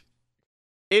Roode?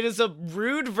 It is a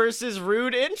Roode versus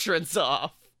Roode entrance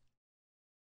off.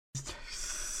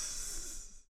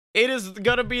 It is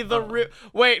gonna be the Roode.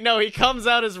 Wait, no, he comes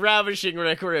out as Ravishing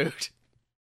Rick Rude.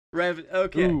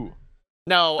 Okay. Ooh.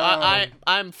 No,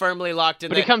 I'm firmly locked in.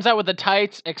 But he comes out with the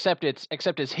tights, except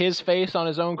it's his face on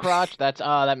his own crotch. That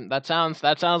sounds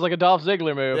like a Dolph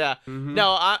Ziggler move. Yeah. Mm-hmm.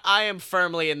 No, I am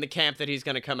firmly in the camp that he's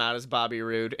going to come out as Bobby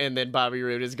Roode, and then Bobby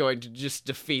Roode is going to just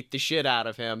defeat the shit out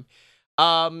of him.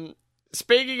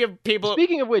 Speaking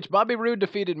of which, Bobby Roode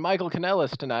defeated Michael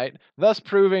Kanellis tonight, thus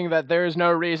proving that there is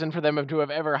no reason for them to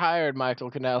have ever hired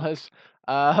Michael Kanellis,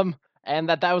 and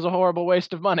that was a horrible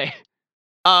waste of money.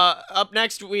 Up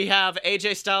next we have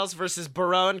AJ Styles versus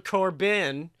Baron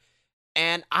Corbin,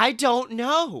 and I don't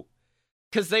know,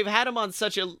 because they've had him on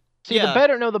such a...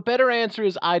 The better answer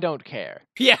is I don't care.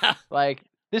 Yeah. Like,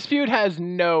 this feud has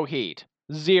no heat.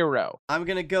 Zero. I'm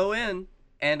gonna go in,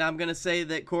 and I'm gonna say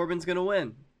that Corbin's gonna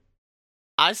win.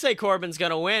 I say Corbin's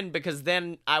gonna win because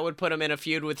then I would put him in a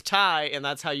feud with Ty, and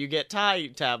that's how you get Ty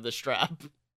to have the strap.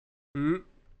 Hmm.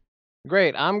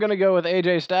 Great. I'm going to go with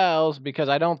AJ Styles because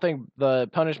I don't think the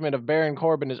punishment of Baron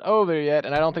Corbin is over yet,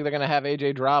 and I don't think they're going to have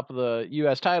AJ drop the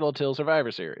U.S. title till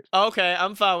Survivor Series. Okay,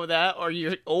 I'm fine with that.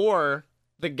 Or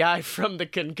the guy from the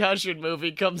Concussion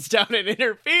movie comes down and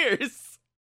interferes.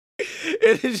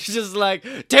 It's just like,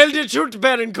 tell the truth,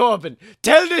 Baron Corbin.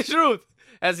 Tell the truth.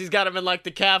 As he's got him in like the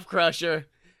calf crusher.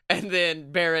 And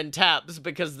then Baron taps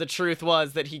because the truth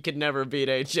was that he could never beat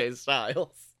AJ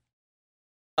Styles.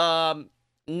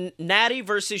 Natty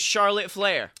versus Charlotte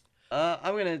Flair.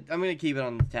 I'm gonna keep it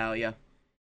on Natalya.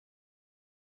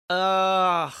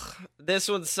 This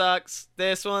one sucks.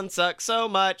 This one sucks so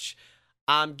much.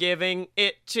 I'm giving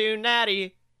it to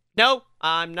Natty. No,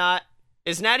 I'm not.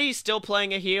 Is Natty still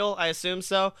playing a heel? I assume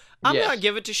so. I'm Yes. gonna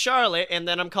give it to Charlotte, and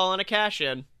then I'm calling a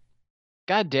cash-in.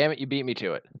 God damn it, you beat me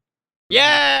to it.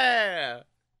 Yeah!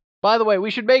 By the way, we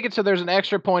should make it so there's an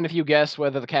extra point if you guess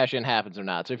whether the cash-in happens or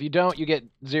not. So if you don't, you get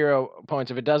 0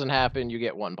 points. If it doesn't happen, you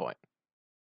get 1 point.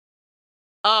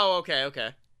 Oh,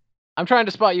 okay. I'm trying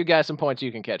to spot you guys some points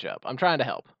you can catch up. I'm trying to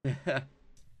help.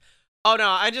 Oh no,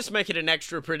 I just make it an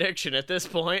extra prediction at this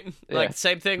point. Yeah. Like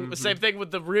same thing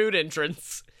with the Rude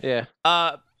entrance. Yeah.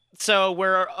 So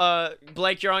we're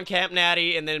Blake, you're on Camp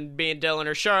Natty, and then me and Dylan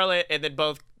are Charlotte, and then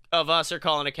both of us are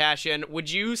calling a cash in.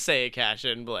 Would you say a cash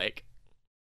in, Blake?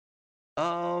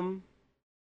 Let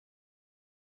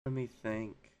me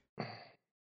think.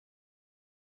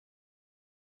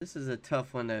 This is a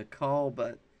tough one to call,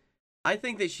 but I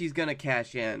think that she's gonna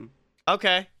cash in.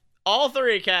 Okay. All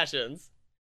 3 cash ins.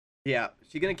 Yeah,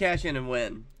 she's gonna cash in and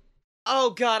win. Oh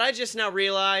god, I just now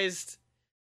realized.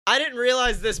 I didn't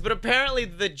realize this, but apparently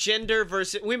the gender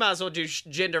versus... We might as well do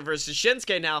gender versus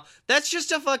Shinsuke now. That's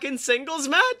just a fucking singles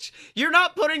match? You're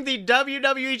not putting the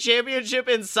WWE Championship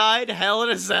inside Hell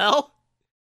in a Cell?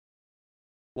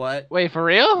 What? Wait, for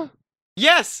real?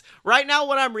 Yes! Right now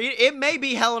what I'm reading... It may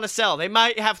be Hell in a Cell. They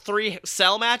might have 3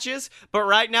 cell matches, but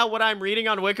right now what I'm reading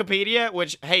on Wikipedia,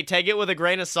 which, hey, take it with a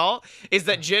grain of salt, is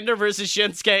that gender versus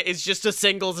Shinsuke is just a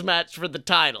singles match for the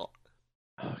title.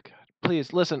 Oh god.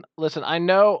 Please listen. I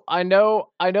know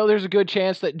there's a good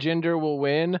chance that Jinder will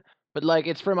win, but like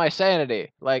it's for my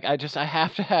sanity. Like I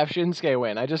have to have Shinsuke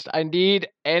win. I need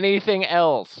anything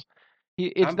else.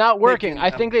 It's not working.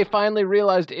 I think they finally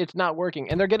realized it's not working,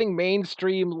 and they're getting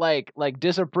mainstream like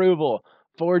disapproval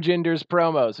for Jinder's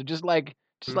promos. So just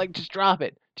drop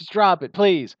it. Just drop it,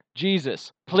 please.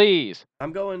 Jesus, please.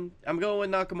 I'm going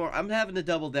with Nakamura. I'm having to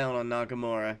double down on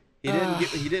Nakamura. He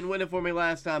didn't win it for me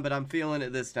last time, but I'm feeling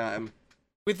it this time.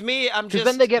 With me, I'm just... Because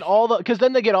then they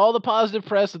get all the positive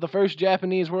press of the first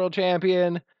Japanese world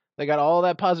champion. They got all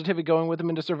that positivity going with them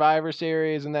into Survivor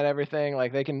Series and that everything.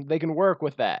 Like they can work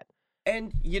with that.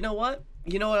 And you know what?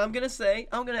 I'm gonna say?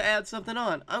 I'm gonna add something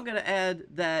on. I'm gonna add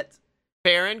that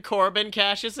Baron Corbin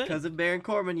cashes in? because of Baron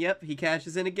Corbin. Yep, he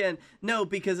cashes in again. No,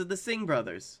 because of the Singh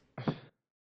brothers.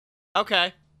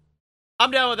 Okay. I'm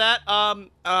down with that.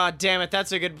 Damn it,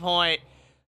 that's a good point.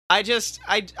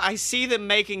 I see them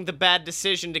making the bad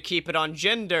decision to keep it on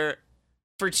Jinder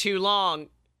for too long.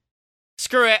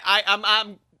 Screw it.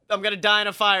 I'm gonna die in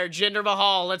a fire. Jinder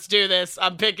Mahal, let's do this.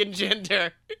 I'm picking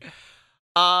Jinder.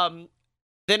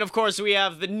 Then of course we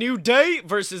have the New Day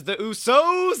versus the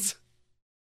Usos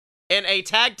in a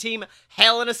tag team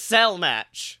Hell in a Cell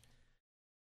match.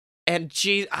 And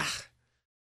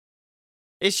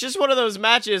it's just one of those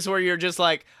matches where you're just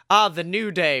like, the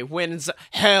New Day wins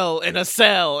Hell in a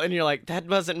Cell. And you're like, that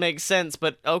doesn't make sense,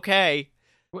 but okay.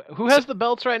 Who has the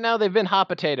belts right now? They've been hot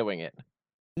potatoing it.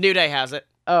 New Day has it.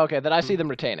 Oh, okay. Then I see them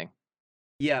retaining.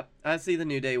 Yeah, I see the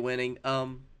New Day winning.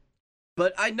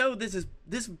 But I know this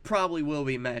probably will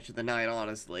be match of the night,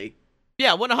 honestly.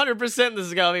 Yeah, 100% this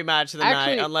is gonna be match of the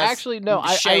night, unless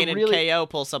Shane and KO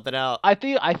pull something out. I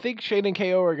think Shane and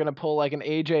KO are gonna pull like an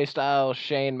AJ Styles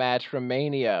Shane match from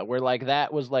Mania, where like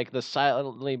that was like the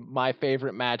silently my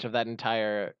favorite match of that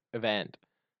entire event.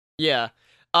 Yeah,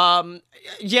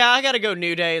 yeah, I gotta go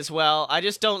New Day as well. I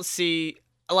just don't see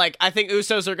I think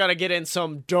Usos are gonna get in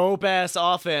some dope ass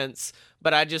offense,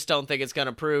 but I just don't think it's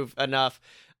gonna prove enough.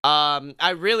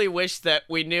 I really wish that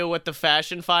we knew what the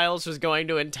Fashion Files was going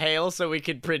to entail so we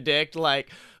could predict,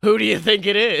 who do you think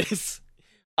it is?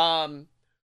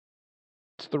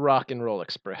 It's the Rock and Roll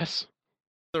Express.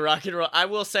 The Rock and Roll. I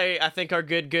will say, I think our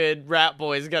good rap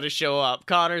boy's got to show up.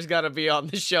 Connor's got to be on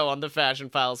the show on the Fashion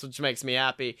Files, which makes me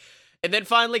happy. And then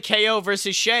finally, KO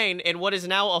versus Shane in what is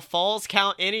now a Falls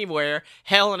Count Anywhere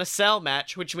Hell in a Cell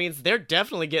match, which means they're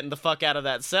definitely getting the fuck out of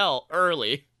that cell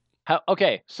early.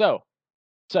 Okay, so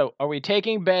So, are we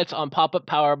taking bets on pop-up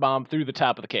powerbomb through the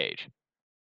top of the cage?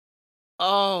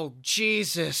 Oh,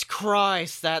 Jesus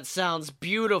Christ, that sounds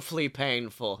beautifully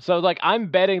painful. So, like, I'm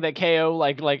betting that KO,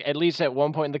 like at least at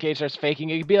one point in the cage, starts faking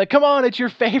it. He'd be like, "Come on, it's your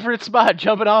favorite spot,"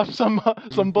 jumping off some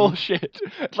bullshit,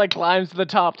 like climbs to the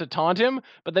top to taunt him.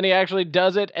 But then he actually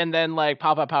does it, and then like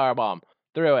pop-up powerbomb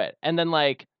through it, and then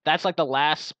like that's like the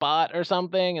last spot or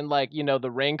something, and like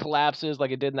the ring collapses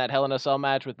like it did in that Hell in a Cell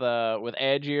match with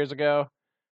Edge years ago,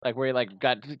 like where he like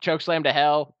got chokeslammed to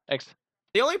hell.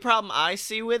 The only problem I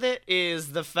see with it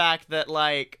is the fact that,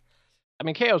 like... I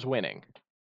mean, KO's winning.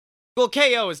 Well,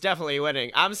 KO is definitely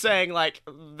winning. I'm saying, like,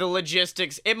 the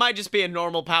logistics... It might just be a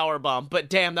normal powerbomb, but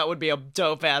damn, that would be a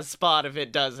dope-ass spot if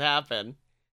it does happen.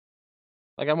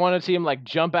 Like, I want to see him, like,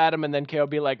 jump at him, and then KO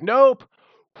be like, "Nope!"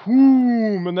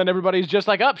 Boom! And then everybody's just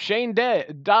like, "Up, Shane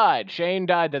died. Shane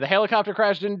died. The helicopter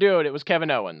crash didn't do it. It was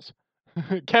Kevin Owens."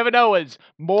 Kevin Owens,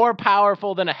 more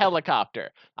powerful than a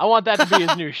helicopter. I want that to be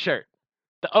his new shirt.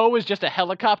 The O is just a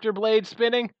helicopter blade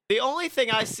spinning. The only thing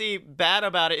I see bad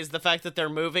about it is the fact that they're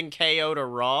moving KO to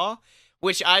Raw,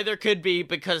 which either could be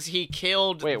because he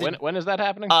killed... Wait, when is that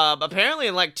happening? Apparently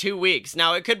in like 2 weeks.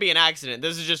 Now, it could be an accident.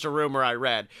 This is just a rumor I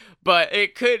read. But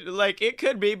it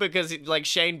could be because like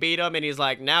Shane beat him and he's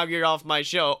like, "Now you're off my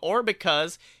show," or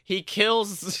because he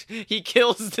kills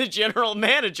the general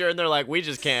manager and they're like, "We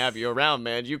just can't have you around,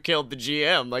 man. You killed the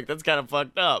GM." Like, that's kind of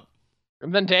fucked up.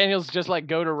 And then Daniels just like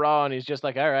go to Raw and he's just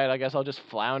like, "All right, I guess I'll just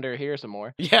flounder here some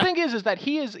more." Yeah. The thing is that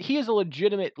he is a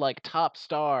legitimate like top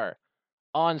star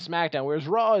on SmackDown, whereas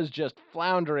Raw is just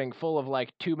floundering, full of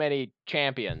like too many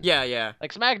champions. Yeah.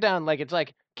 Like SmackDown, like it's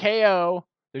like KO.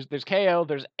 There's KO.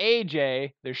 There's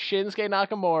AJ. There's Shinsuke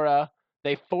Nakamura.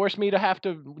 They force me to have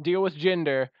to deal with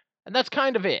Jinder, and that's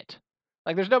kind of it.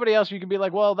 Like, there's nobody else you can be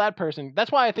like, well, that person.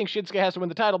 That's why I think Shinsuke has to win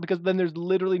the title, because then there's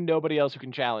literally nobody else who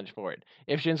can challenge for it.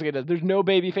 If Shinsuke does, there's no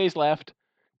babyface left.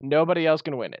 Nobody else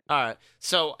can win it. All right.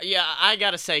 So, yeah, I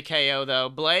gotta say KO, though.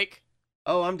 Blake?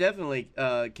 Oh, I'm definitely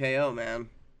KO, man.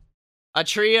 A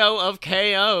trio of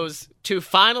KOs to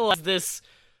finalize this,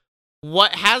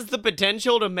 what has the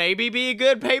potential to maybe be a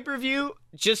good pay-per-view,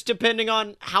 just depending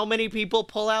on how many people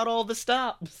pull out all the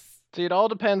stops. See, it all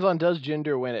depends on does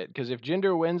Jinder win it, because if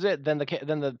Jinder wins it, then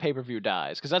the pay-per-view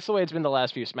dies, because that's the way it's been the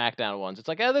last few SmackDown ones. It's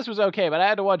like, oh, this was okay, but I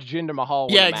had to watch Jinder Mahal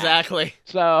win Yeah, a match. exactly.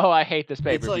 So I hate this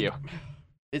pay-per-view.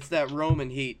 It's that Roman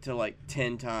heat to like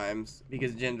 10 times,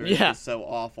 because Jinder is just so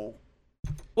awful.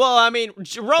 Well, I mean,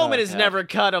 Roman has never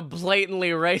cut a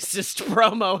blatantly racist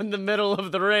promo in the middle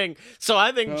of the ring, so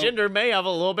I think Jinder may have a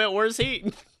little bit worse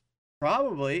heat.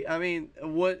 Probably. I mean,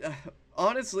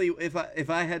 honestly, if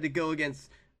I had to go against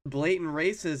blatant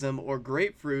racism or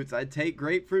grapefruits, I'd take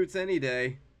grapefruits any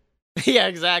day. Yeah,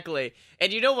 exactly.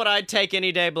 And you know what I'd take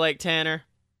any day, Blake Tanner?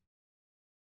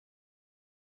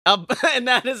 And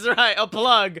that is right, a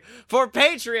plug for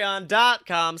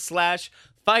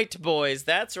patreon.com/FightBoys.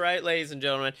 That's right, ladies and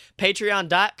gentlemen.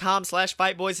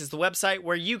 Patreon.com/FightBoys is the website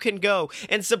where you can go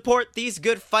and support these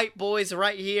good Fight Boys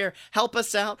right here. Help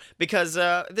us out, because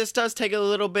this does take a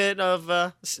little bit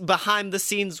of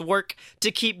behind-the-scenes work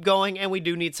to keep going, and we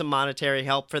do need some monetary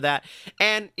help for that.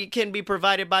 And it can be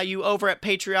provided by you over at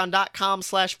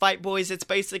patreon.com/FightBoys. It's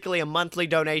basically a monthly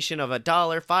donation of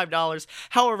 $1, $5,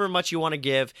 however much you want to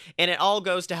give, and it all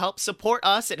goes to help support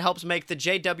us. It helps make the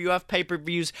JWF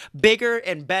pay-per-views bigger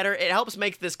and better. It helps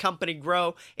make this company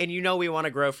grow, and you know we want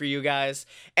to grow for you guys.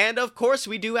 And of course,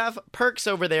 we do have perks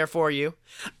over there for you,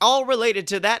 all related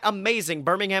to that amazing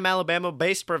Birmingham,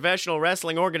 Alabama-based professional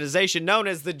wrestling organization known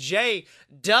as the JWF.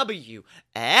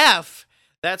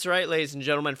 That's right, ladies and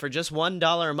gentlemen, for just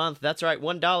 $1 a month, that's right,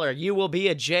 $1, you will be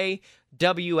a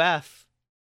JWF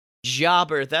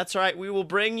jobber. That's right, we will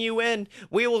bring you in,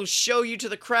 we will show you to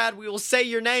the crowd, we will say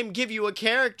your name, give you a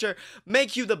character,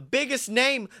 make you the biggest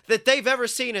name that they've ever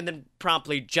seen, and then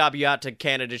promptly job you out to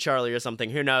Canada Charlie or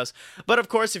something, who knows. But of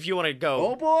course, if you want to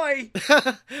go... Oh boy!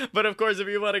 But of course, if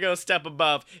you want to go a step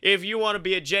above, if you want to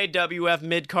be a JWF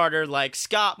mid-carder like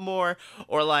Scott Moore,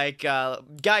 or like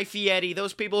Guy Fieri,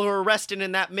 those people who are resting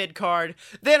in that mid-card,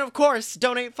 then of course,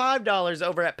 donate $5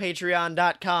 over at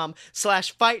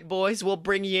patreon.com/FightBoys. We'll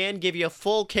bring you in, give you a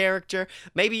full character,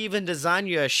 maybe even design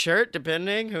you a shirt,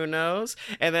 depending, who knows.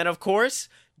 And then, of course,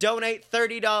 donate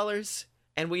 $30.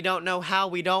 And we don't know how,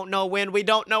 we don't know when, we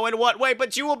don't know in what way,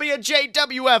 but you will be a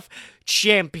JWF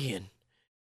champion.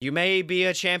 You may be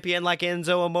a champion like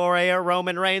Enzo Amore or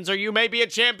Roman Reigns, or you may be a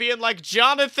champion like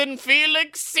Jonathan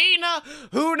Felix Cena.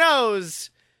 Who knows?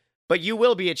 But you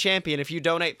will be a champion if you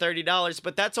donate $30,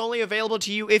 but that's only available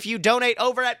to you if you donate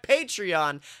over at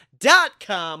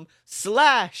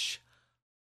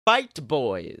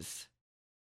patreon.com/FightBoys.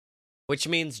 which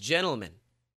means, gentlemen,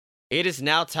 it is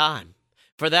now time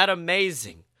for that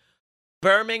amazing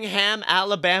Birmingham,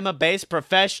 Alabama-based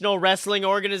professional wrestling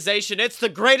organization. It's the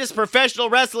greatest professional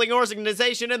wrestling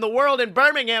organization in the world in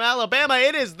Birmingham, Alabama.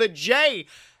 It is the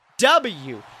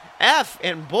JWF.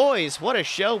 And boys, what a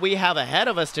show we have ahead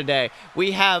of us today.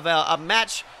 We have a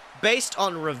match based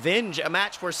on revenge, a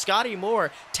match where Scotty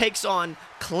Moore takes on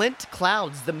Clint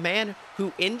Clouds, the man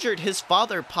who injured his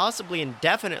father possibly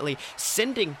indefinitely,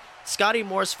 sending Scotty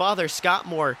Moore's father, Scott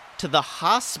Moore, to the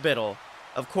hospital.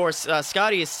 Of course,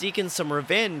 Scotty is seeking some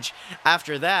revenge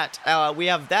after that. We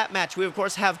have that match. We, of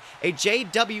course, have a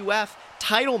JWF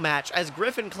title match as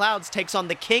Griffin Clouds takes on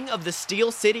the King of the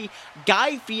Steel City,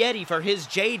 Guy Fieri, for his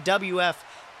JWF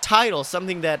title.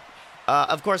 Something that,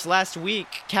 of course, last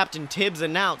week, Captain Tibbs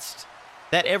announced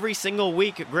that every single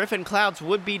week, Griffin Clouds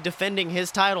would be defending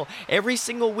his title. Every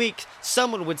single week,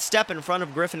 someone would step in front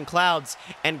of Griffin Clouds,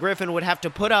 and Griffin would have to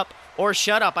put up or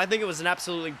shut up. I think it was an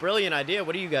absolutely brilliant idea.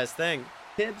 What do you guys think?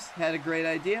 Tibbs had a great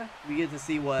idea. We get to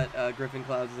see what Griffin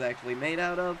Clouds is actually made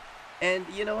out of. And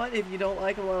you know what? If you don't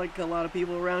like him like a lot of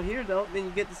people around here don't, then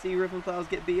you get to see Griffin Clouds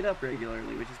get beat up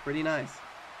regularly, which is pretty nice.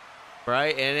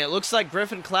 Right, and it looks like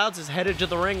Griffin Clouds is headed to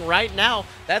the ring right now.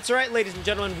 That's right, ladies and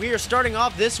gentlemen. We are starting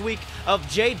off this week of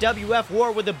JWF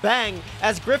War with a bang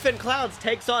as Griffin Clouds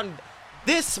takes on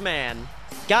this man,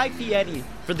 Guy Fieri,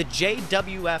 for the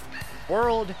JWF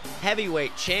World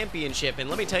Heavyweight Championship.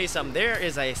 And let me tell you something, there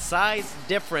is a size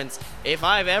difference, if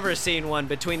I've ever seen one,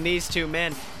 between these two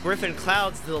men. Griffin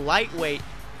Clouds, the lightweight,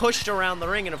 pushed around the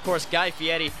ring, and of course Guy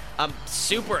Fieri, a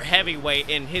super heavyweight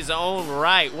in his own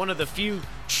right, one of the few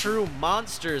true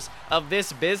monsters of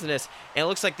this business. And it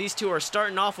looks like these two are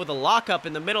starting off with a lockup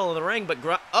in the middle of the ring, but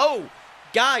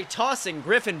Guy tossing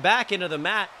Griffin back into the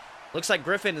mat. Looks like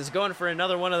Griffin is going for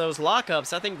another one of those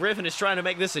lockups. I think Griffin is trying to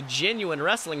make this a genuine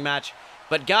wrestling match,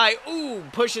 but Guy,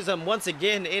 pushes him once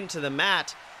again into the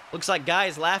mat. Looks like Guy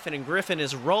is laughing and Griffin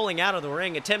is rolling out of the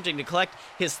ring, attempting to collect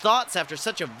his thoughts after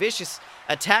such a vicious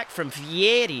attack from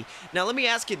Fieri. Now, let me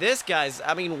ask you this, guys.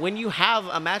 I mean, when you have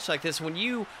a match like this, when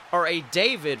you are a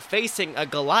David facing a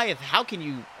Goliath, how can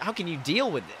you deal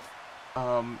with this?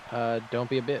 Don't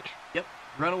be a bitch. Yep,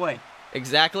 run away.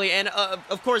 Exactly, and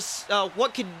of course,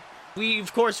 we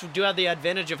of course do have the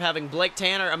advantage of having Blake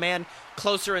Tanner, a man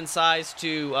closer in size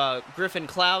to Griffin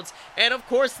Clouds, and of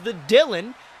course the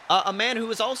Dylan, a man who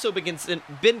has also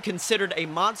been considered a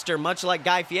monster, much like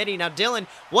Guy Fieri. Now, Dylan,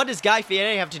 what does Guy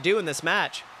Fieri have to do in this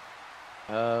match?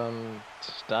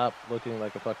 Stop looking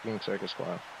like a fucking circus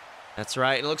clown. That's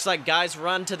right. It looks like Guy's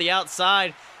run to the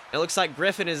outside. It looks like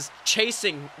Griffin is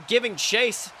giving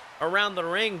chase around the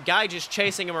ring. Guy just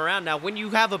chasing him around. Now, when you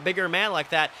have a bigger man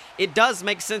like that, it does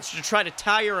make sense to try to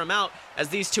tire him out as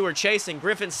these two are chasing.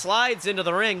 Griffin slides into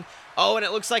the ring. Oh, and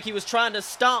it looks like he was trying to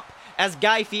stomp as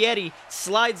Guy Fieri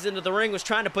slides into the ring, was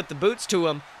trying to put the boots to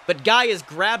him. But Guy has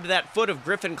grabbed that foot of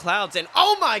Griffin Clouds, and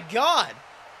oh my God!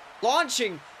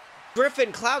 Launching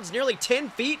Griffin Clouds nearly 10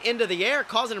 feet into the air,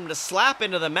 causing him to slap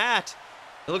into the mat.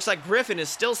 It looks like Griffin is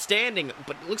still standing,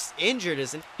 but looks injured.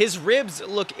 His ribs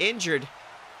look injured.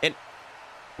 And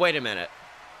wait a minute.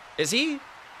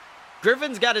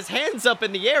 Griffin's got his hands up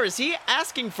in the air. Is he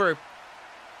asking for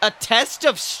a test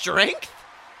of strength?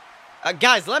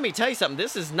 Guys, let me tell you something.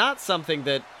 This is not something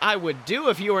that I would do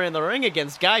if you were in the ring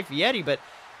against Guy Fieri, but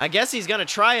I guess he's going to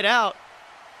try it out.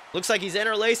 Looks like he's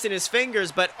interlacing his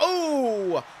fingers, but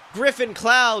Griffin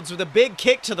Clouds with a big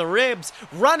kick to the ribs,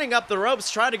 running up the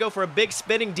ropes, trying to go for a big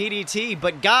spinning DDT,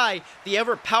 but Guy, the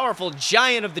ever-powerful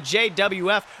giant of the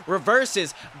JWF,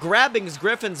 reverses, grabbing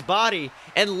Griffin's body,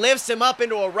 and lifts him up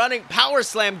into a running power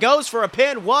slam, goes for a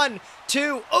pin, 1,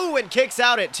 2, and kicks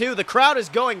out at 2. The crowd is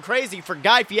going crazy for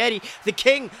Guy Fieri. The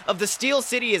King of the Steel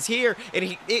City is here,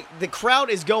 and the crowd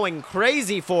is going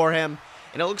crazy for him.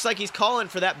 And it looks like he's calling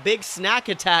for that big snack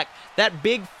attack, that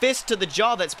big fist to the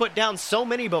jaw that's put down so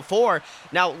many before.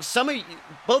 Now,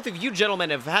 both of you gentlemen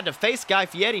have had to face Guy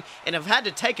Fieri and have had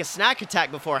to take a snack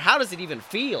attack before. How does it even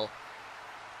feel?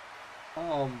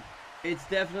 It's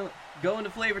definitely, going to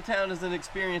Flavortown is an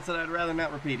experience that I'd rather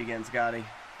not repeat again, Scotty.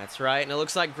 That's right, and it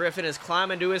looks like Griffin is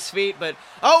climbing to his feet, but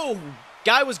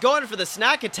Guy was going for the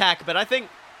snack attack, but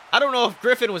I don't know if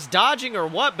Griffin was dodging or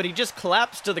what, but he just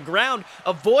collapsed to the ground,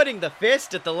 avoiding the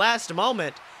fist at the last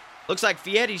moment. Looks like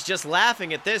Fieri's just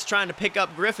laughing at this, trying to pick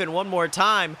up Griffin one more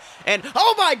time. And,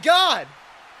 oh my God!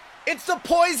 It's the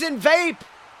poison vape!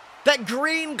 That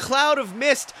green cloud of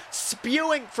mist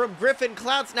spewing from Griffin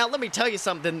Clouds. Now, let me tell you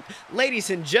something, ladies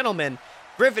and gentlemen.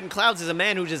 Griffin Clouds is a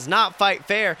man who does not fight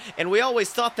fair, and we always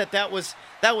thought that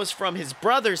was from his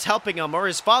brothers helping him or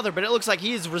his father, but it looks like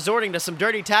he is resorting to some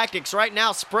dirty tactics right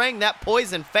now, spraying that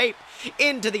poison vape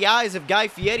into the eyes of Guy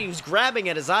Fieri, who's grabbing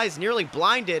at his eyes, nearly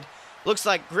blinded. Looks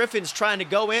like Griffin's trying to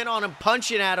go in on him,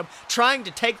 punching at him, trying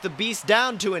to take the beast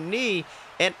down to a knee,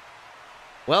 and,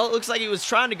 well, it looks like he was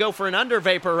trying to go for an under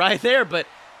vapor right there, but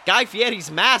Guy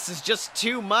Fieri's mass is just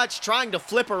too much. Trying to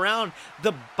flip around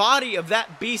the body of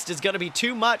that beast is going to be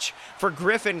too much for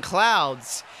Griffin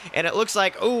Clouds. And it looks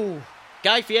like, ooh,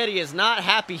 Guy Fieri is not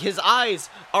happy. His eyes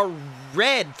are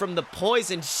red from the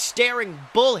poison, staring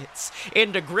bullets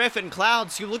into Griffin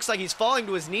Clouds, who looks like he's falling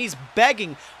to his knees,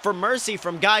 begging for mercy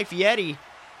from Guy Fieri.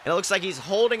 And it looks like he's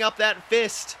holding up that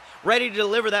fist, ready to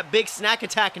deliver that big snack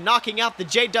attack, knocking out the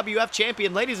JWF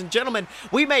champion. Ladies and gentlemen,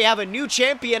 we may have a new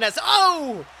champion as,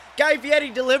 oh! Guy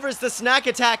Fieri delivers the snack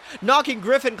attack, knocking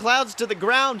Griffin Clouds to the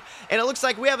ground, and it looks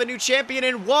like we have a new champion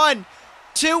in 1,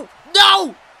 2,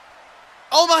 no!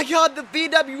 Oh my god, the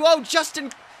VWO,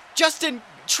 Justin,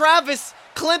 Travis,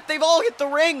 Clint, they've all hit the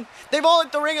ring. They've all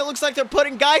hit the ring. It looks like they're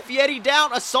putting Guy Fieri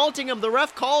down, assaulting him. The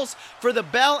ref calls for the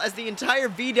bell as the entire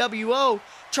VWO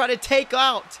try to take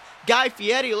out Guy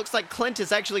Fieri. It looks like Clint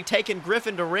has actually taken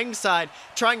Griffin to ringside,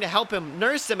 trying to help him,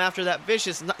 nurse him after that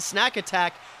vicious snack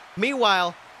attack.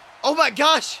 Meanwhile, oh my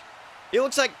gosh, it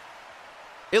looks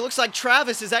like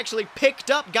Travis has actually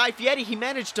picked up Guy Fieri. He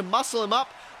managed to muscle him up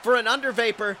for an under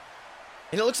vapor.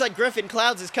 And it looks like Griffin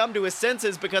Clouds has come to his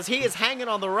senses because he is hanging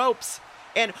on the ropes.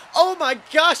 And oh my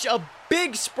gosh, a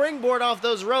big springboard off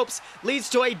those ropes leads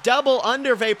to a double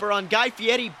under vapor on Guy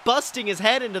Fieri, busting his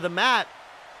head into the mat.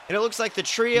 And it looks like the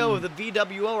trio of the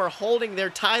VWO are holding their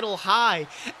title high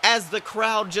as the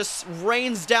crowd just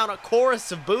rains down a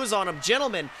chorus of boos on him.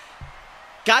 Gentlemen,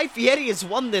 Guy Fieri has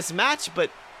won this match,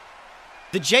 but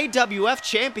the JWF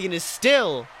champion is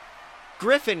still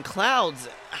Griffin Clouds.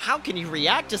 How can you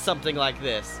react to something like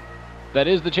this? That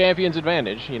is the champion's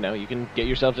advantage. You know, you can get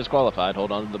yourself disqualified,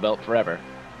 hold on to the belt forever.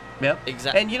 Yep.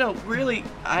 Exactly. And, really,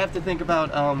 I have to think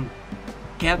about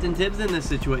Captain Tibbs in this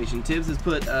situation. Tibbs has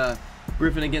put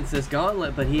Griffin against this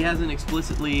gauntlet, but he hasn't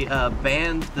explicitly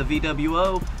banned the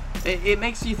VWO. It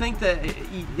makes you think that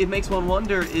it makes one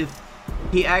wonder if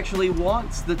he actually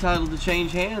wants the title to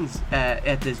change hands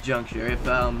at this juncture.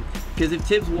 Because if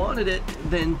Tibbs wanted it,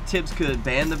 then Tibbs could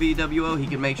ban the VWO. He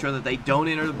can make sure that they don't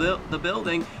enter the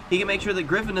building. He can make sure that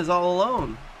Griffin is all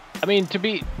alone. I mean, to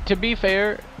be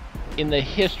fair, in the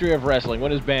history of wrestling,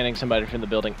 when has banning somebody from the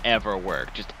building ever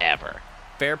worked? Just ever.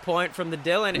 Fair point from the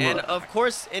Dylan, and of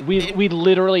course, we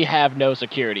literally have no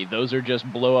security. Those are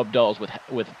just blow-up dolls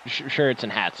with shirts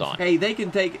and hats on. Hey, they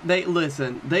can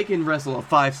wrestle a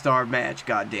 5-star match.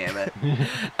 God damn it!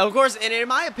 Of course, and in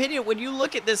my opinion, when you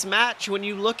look at this match,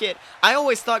 I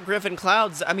always thought Griffin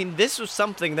Clouds. I mean, this was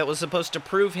something that was supposed to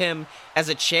prove him as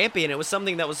a champion. It was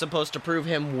something that was supposed to prove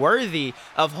him worthy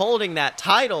of holding that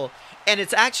title. And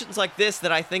it's actions like this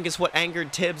that I think is what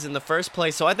angered Tibbs in the first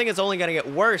place. So I think it's only going to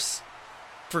get worse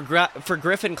for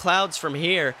Griffin Clouds from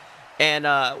here. And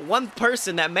one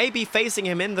person that may be facing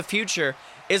him in the future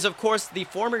is, of course, the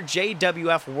former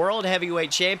JWF World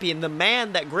Heavyweight Champion, the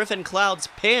man that Griffin Clouds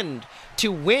pinned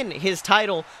to win his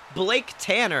title, Blake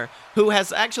Tanner, who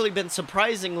has actually been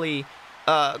surprisingly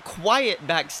quiet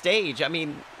backstage. I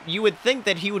mean, you would think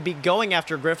that he would be going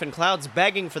after Griffin Clouds,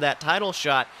 begging for that title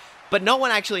shot, but no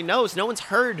one actually knows. No one's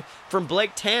heard from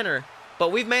Blake Tanner,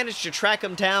 but we've managed to track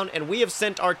him down, and we have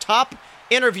sent our top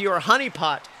interviewer,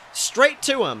 Honeypot, straight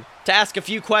to him to ask a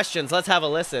few questions. Let's have a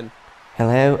listen.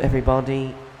 Hello,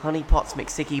 everybody. Honeypot's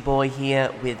McSicky Boy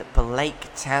here with Blake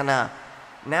Tanner.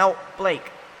 Now,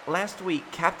 Blake, last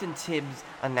week, Captain Tibbs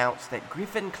announced that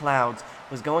Griffin Clouds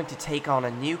was going to take on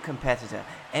a new competitor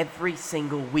every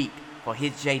single week for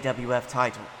his JWF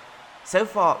title. So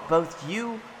far, both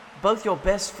your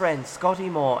best friends, Scotty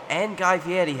Moore and Guy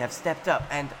Fieri, have stepped up,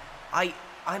 and I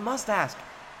must ask,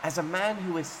 as a man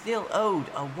who is still owed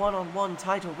a one-on-one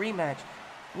title rematch,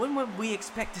 when would we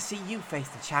expect to see you face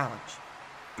the challenge?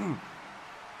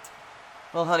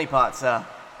 Well, Honeypots,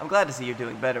 I'm glad to see you're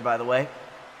doing better, by the way.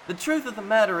 The truth of the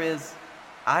matter is,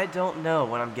 I don't know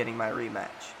when I'm getting my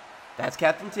rematch. That's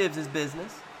Captain Tibbs'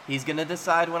 business. He's gonna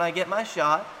decide when I get my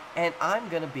shot, and I'm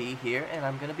gonna be here, and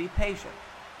I'm gonna be patient.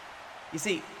 You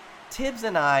see, Tibbs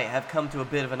and I have come to a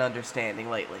bit of an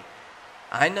understanding lately.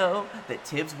 I know that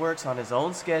Tibbs works on his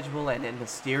own schedule and in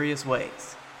mysterious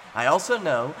ways. I also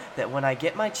know that when I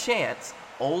get my chance,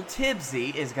 old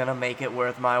Tibbsy is gonna make it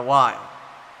worth my while.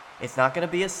 It's not gonna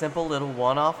be a simple little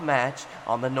one-off match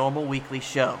on the normal weekly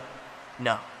show.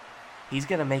 No. He's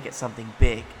gonna make it something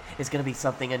big. It's gonna be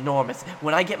something enormous.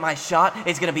 When I get my shot,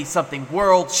 it's gonna be something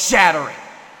world-shattering.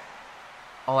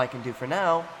 All I can do for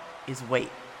now is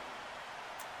wait.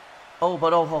 Oh,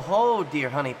 but oh ho ho, dear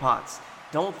honeypots.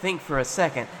 Don't think for a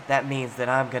second that means that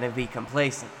I'm gonna be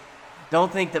complacent.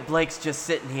 Don't think that Blake's just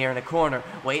sitting here in a corner,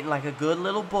 waiting like a good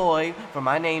little boy for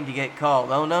my name to get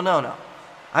called. Oh, no.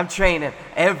 I'm training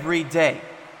every day.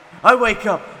 I wake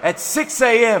up at 6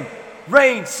 a.m.,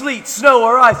 rain, sleet, snow,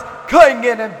 or ice,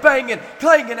 clanging and banging,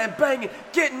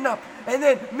 getting up. And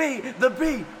then me, the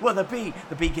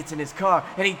bee gets in his car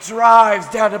and he drives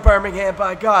down to Birmingham,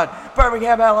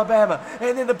 Birmingham, Alabama.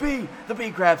 And then the bee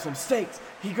grabs some steaks,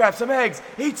 he grabs some eggs,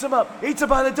 eats them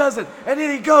by the dozen, and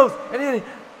then he goes, and then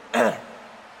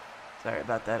Sorry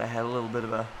about that, I had a little bit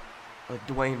of a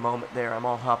Dwayne moment there. I'm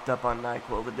all hopped up on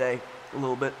NyQuil today, a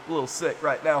little sick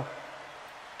right now.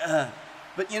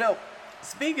 But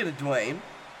speaking of Dwayne,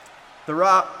 The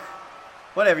Rock,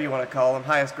 whatever you want to call him,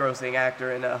 highest grossing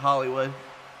actor in Hollywood,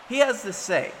 he has this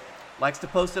saying, likes to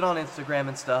post it on Instagram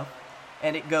and stuff,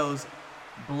 and it goes,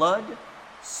 blood,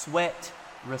 sweat,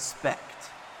 respect.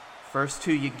 First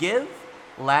two you give,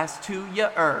 last two you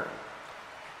earn.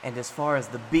 And as far as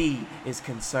the bee is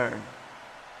concerned,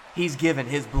 he's given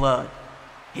his blood,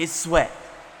 his sweat,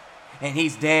 and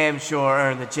he's damn sure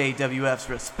earned the JWF's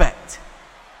respect.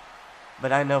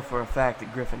 But I know for a fact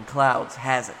that Griffin Clouds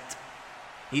hasn't.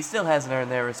 He still hasn't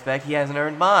earned their respect. He hasn't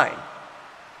earned mine.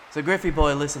 So Griffey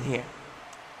boy, listen here.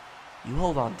 You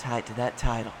hold on tight to that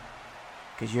title,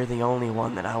 because you're the only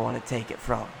one that I want to take it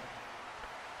from.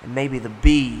 And maybe the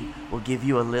bee will give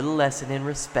you a little lesson in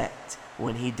respect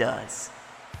when he does.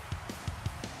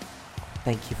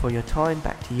 Thank you for your time.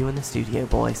 Back to you in the studio,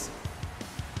 boys.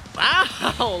 Wow,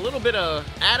 a little bit of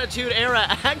Attitude Era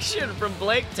action from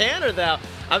Blake Tanner, though.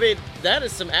 I mean, that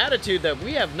is some attitude that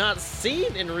we have not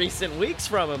seen in recent weeks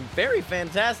from him. Very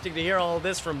fantastic to hear all of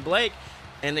this from Blake.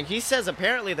 And then he says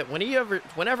apparently that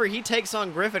whenever he takes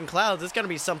on Griffin Clouds, it's going to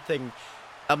be something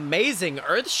amazing,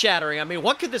 earth-shattering. I mean,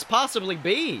 what could this possibly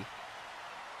be?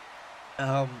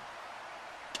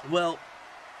 Well,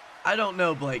 I don't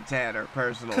know Blake Tanner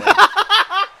personally.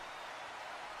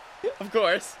 Of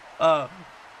course.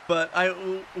 But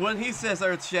when he says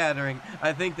earth-shattering,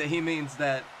 I think that he means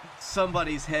that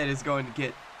somebody's head is going to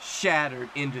get shattered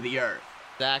into the earth.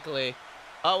 Exactly.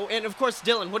 Oh, and of course,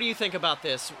 Dylan, what do you think about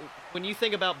this? When you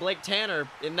think about Blake Tanner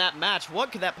in that match,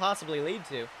 what could that possibly lead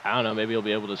to? I don't know. Maybe he'll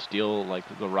be able to steal like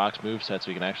The Rock's moveset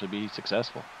so he can actually be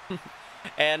successful.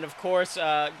 And of course,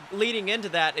 leading into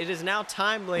that, it is now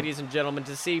time, ladies and gentlemen,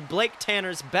 to see Blake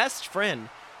Tanner's best friend,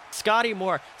 Scotty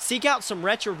Moore, seek out some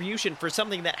retribution for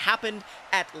something that happened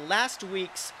at last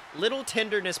week's Little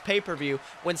Tenderness pay-per-view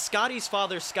when Scotty's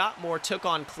father, Scott Moore, took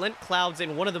on Clint Clouds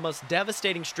in one of the most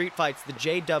devastating street fights the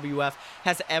JWF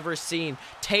has ever seen.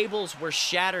 Tables were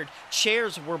shattered,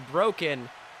 chairs were broken,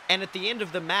 and at the end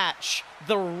of the match,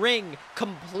 the ring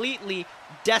completely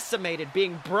decimated,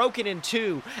 being broken in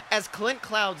two as Clint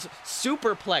Clouds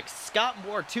superplexed Scott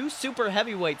Moore, two super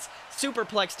heavyweights,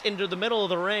 superplexed into the middle of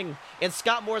the ring, and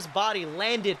Scott Moore's body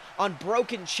landed on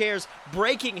broken chairs,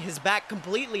 breaking his back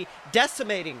completely,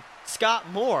 decimating Scott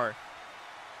Moore.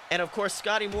 And of course,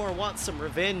 Scotty Moore wants some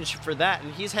revenge for that,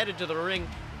 and he's headed to the ring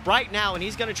right now, and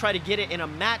he's going to try to get it in a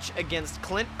match against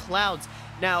Clint Clouds.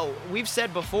 Now, we've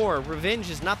said before,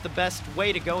 revenge is not the best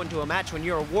way to go into a match. When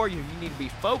you're a warrior, you need to be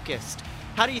focused.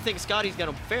 How do you think Scotty's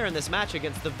going to fare in this match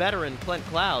against the veteran Clint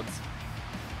Clouds?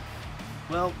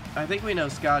 Well, I think we know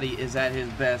Scotty is at his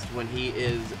best when he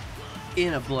is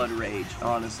in a blood rage,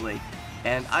 honestly.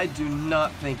 And I do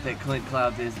not think that Clint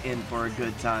Clouds is in for a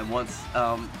good time once,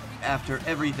 after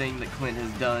everything that Clint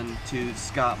has done to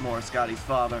Scott Moore, Scotty's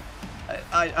father.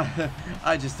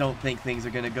 I just don't think things are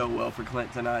going to go well for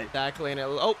Clint tonight. Exactly,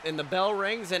 and the bell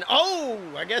rings, and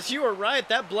I guess you were right.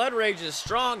 That blood rage is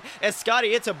strong as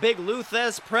Scotty hits a big Lou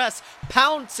Thesz press,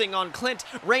 pouncing on Clint,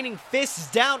 raining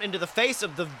fists down into the face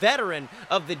of the veteran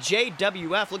of the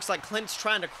JWF. Looks like Clint's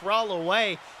trying to crawl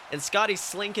away, and Scotty's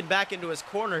slinking back into his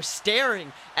corner,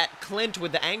 staring at Clint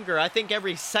with anger. I think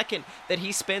every second that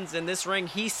he spends in this ring,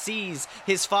 he sees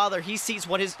his father. He sees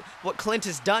what Clint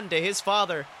has done to his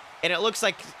father. And it looks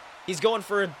like he's going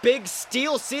for a big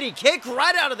Steel City kick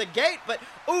right out of the gate. But,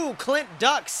 Clint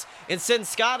ducks and sends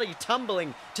Scotty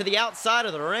tumbling to the outside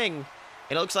of the ring.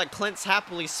 And it looks like Clint's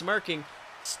happily smirking,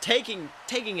 taking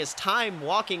his time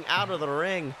walking out of the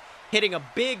ring. hitting a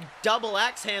big double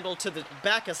axe handle to the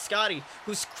back of Scotty,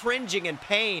 who's cringing in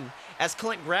pain as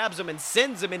Clint grabs him and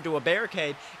sends him into a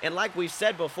barricade. And like we've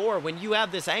said before, when you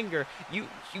have this anger, you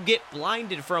get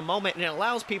blinded for a moment, and it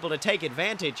allows people to take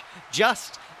advantage,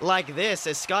 just like this,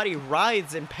 as Scotty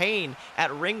writhes in pain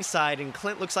at ringside, and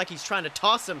Clint looks like he's trying to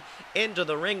toss him into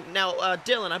the ring. Now,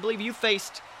 Dylan, I believe you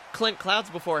faced Clint Clouds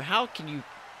before. How can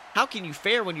you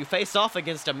fare when you face off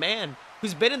against a man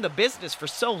who's been in the business for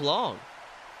so long?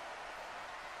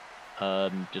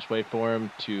 Just wait for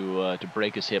him to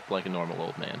break his hip like a normal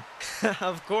old man.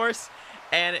 Of course.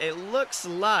 And it looks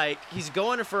like he's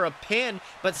going for a pin,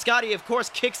 but Scotty, of course,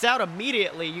 kicks out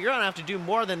immediately. You're going to have to do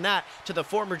more than that to the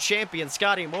former champion,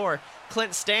 Scotty Moore.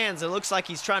 Clint stands. It looks like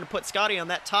he's trying to put Scotty on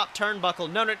that top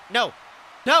turnbuckle.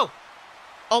 No!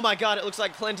 Oh my God, it looks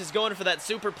like Clint is going for that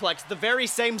superplex, the very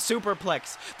same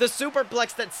superplex. The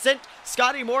superplex that sent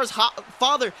Scotty Moore's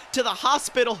father to the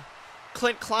hospital.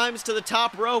 Clint climbs to the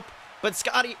top rope, but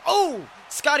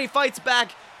Scotty fights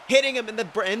back, hitting him in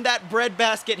that bread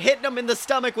basket, hitting him in the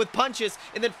stomach with punches,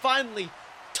 and then finally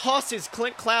tosses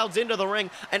Clint Clouds into the ring.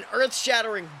 An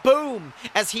earth-shattering boom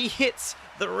as he hits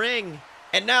the ring.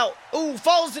 And now,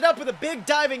 follows it up with a big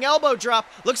diving elbow drop.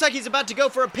 Looks like he's about to go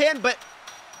for a pin, but...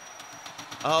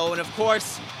 Oh, and of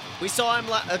course, we saw him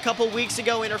a couple weeks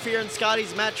ago interfere in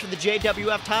Scotty's match for the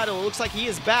JWF title. It looks like he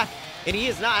is back, and he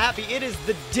is not happy. It is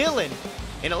the Dylan,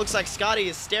 and it looks like Scotty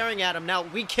is staring at him. Now,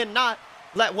 we cannot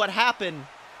let what happened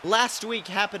last week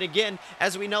happen again.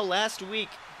 As we know, last week,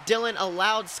 Dylan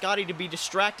allowed Scotty to be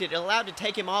distracted, allowed to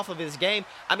take him off of his game.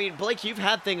 I mean, Blake, you've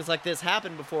had things like this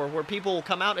happen before where people will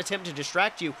come out and attempt to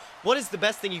distract you. What is the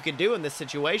best thing you can do in this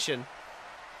situation?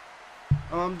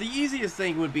 The easiest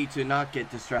thing would be to not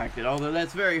get distracted, although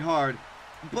that's very hard.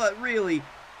 But really,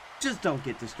 just don't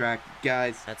get distracted,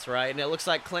 guys. That's right, and it looks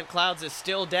like Clint Clouds is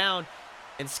still down,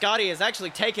 and Scotty has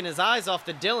actually taken his eyes off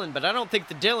the Dylan, but I don't think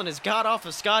the Dylan has got off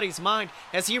of Scotty's mind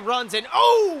as he runs and,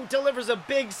 delivers a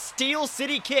big Steel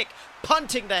City kick,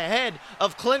 punting the head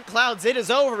of Clint Clouds. It is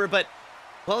over, but,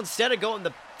 well, instead of going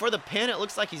for the pin, it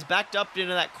looks like he's backed up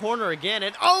into that corner again,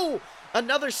 and,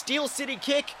 another Steel City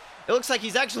kick. It looks like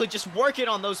he's actually just working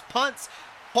on those punts,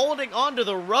 holding onto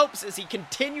the ropes as he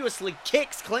continuously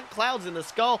kicks Clint Clouds in the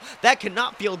skull. That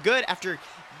cannot feel good after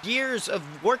years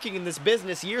of working in this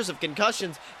business, years of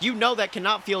concussions. You know that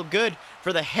cannot feel good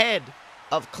for the head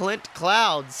of Clint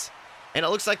Clouds. And it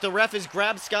looks like the ref has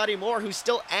grabbed Scotty Moore, who's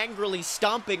still angrily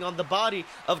stomping on the body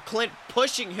of Clint,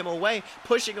 pushing him away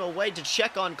to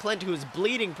check on Clint, who is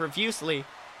bleeding profusely.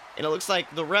 And it looks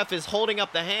like the ref is holding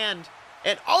up the hand.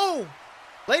 And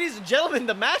ladies and gentlemen,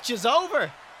 the match is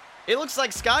over. It looks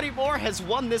like Scotty Moore has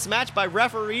won this match by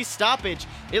referee stoppage.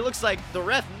 It looks like the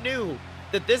ref knew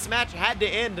that this match had to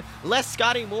end, lest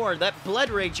Scotty Moore, that blood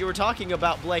rage you were talking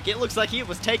about, Blake, it looks like he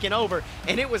was taken over,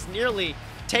 and it was nearly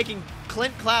taking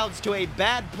Clint Clouds to a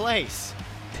bad place.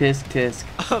 Tisk, tisk.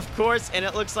 Of course, and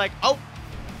it looks like,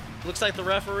 looks like the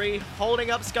referee holding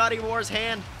up Scotty Moore's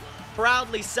hand,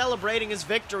 proudly celebrating his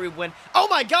victory when, oh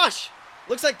my gosh!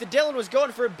 Looks like the Dylan was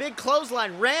going for a big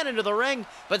clothesline, ran into the ring,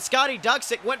 but Scotty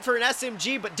ducks it, went for an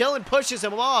SMG, but Dylan pushes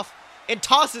him off and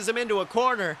tosses him into a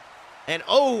corner. And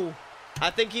I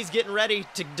think he's getting ready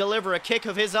to deliver a kick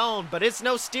of his own, but it's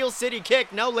no Steel City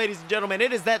kick. No, ladies and gentlemen,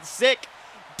 it is that sick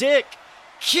dick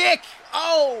kick.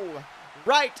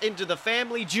 Right into the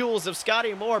family jewels of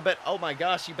Scotty Moore, but oh my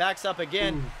gosh, he backs up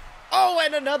again.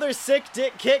 And another sick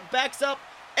dick kick, backs up.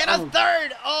 And a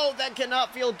third! That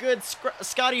cannot feel good.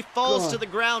 Scotty falls to the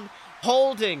ground,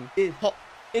 holding.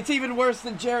 It's even worse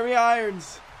than Jeremy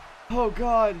Irons. Oh,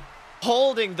 God.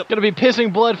 Holding the... Gonna be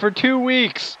pissing blood for 2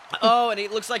 weeks. And he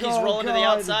looks like he's rolling to the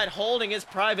outside, holding his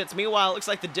privates. Meanwhile, it looks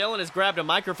like the Dylan has grabbed a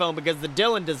microphone because the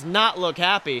Dylan does not look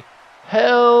happy.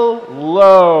 Hello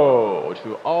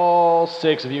to all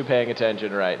 6 of you paying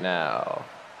attention right now.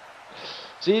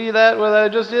 See that what I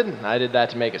just did? I did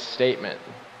that to make a statement.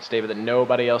 Statement that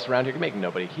nobody else around here can make.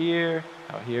 Nobody here,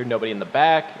 out here, nobody in the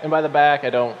back. And by the back,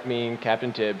 I don't mean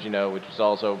Captain Tibbs, which is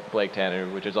also Blake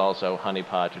Tanner, which is also Honey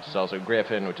Pot, which is also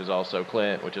Griffin, which is also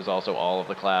Clint, which is also all of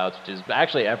the Clouds, which is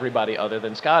actually everybody other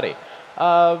than Scotty.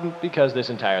 Because this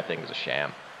entire thing is a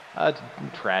sham. It's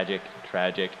tragic,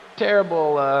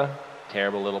 terrible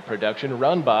little production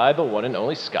run by the one and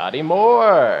only Scotty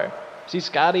Moore. See,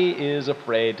 Scotty is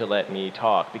afraid to let me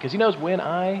talk because he knows when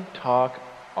I talk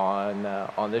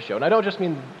on this show, and I don't just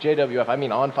mean JWF, I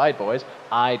mean on Fight Boys,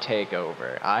 I take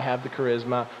over. I have the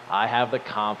charisma, I have the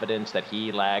confidence that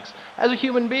he lacks as a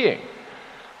human being,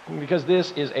 because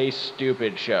this is a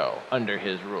stupid show under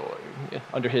his rule,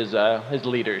 under his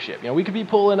leadership. We could be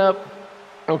pulling up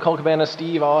Colt Cabana,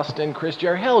 Steve Austin, Chris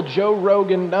Jericho, hell, Joe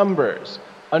Rogan numbers,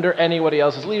 under anybody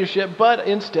else's leadership, but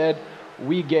instead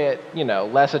we get,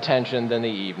 less attention than the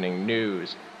evening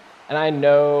news. And I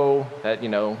know that,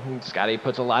 Scotty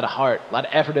puts a lot of heart, a lot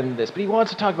of effort into this, but he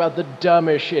wants to talk about the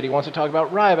dumbest shit. He wants to talk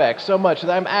about Ryback so much that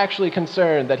I'm actually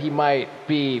concerned that he might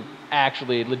be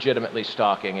actually legitimately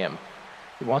stalking him.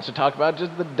 He wants to talk about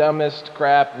just the dumbest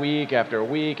crap week after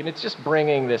week, and it's just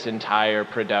bringing this entire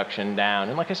production down.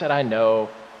 And like I said, I know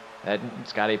that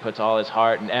Scotty puts all his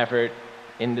heart and effort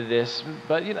into this,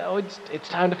 but it's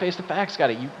time to face the facts,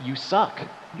 Scotty. You suck.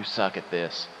 You suck at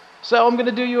this. So I'm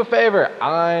gonna do you a favor.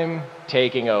 I'm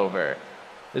taking over.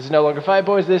 This is no longer Fight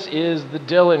Boys. This is the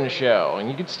Dylan Show,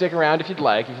 and you can stick around if you'd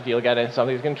like, if you feel you got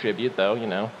something to contribute,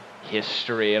 though.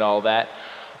 History and all that.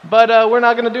 But we're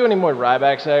not going to do any more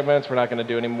Ryback segments. We're not going to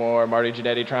do any more Marty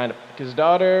Jannetty trying to pick his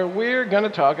daughter. We're going to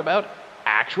talk about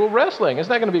actual wrestling. Isn't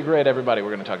that going to be great, everybody? We're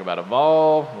going to talk about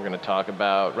Evolve. We're going to talk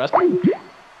about wrestling.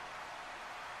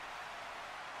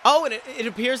 Oh, and it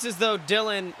appears as though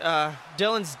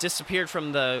Dylan's disappeared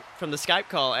from the Skype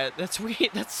call. That's weird.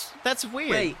 That's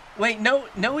weird. Wait,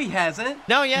 no, he hasn't.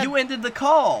 No, yeah. You ended the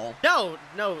call. No,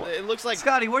 it looks like...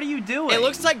 Scotty, what are you doing? It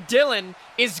looks like Dylan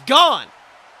is gone,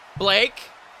 Blake.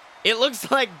 It looks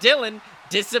like Dylan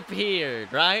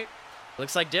disappeared, right?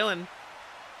 Looks like Dylan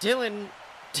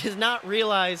does not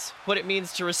realize what it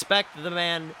means to respect the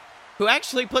man who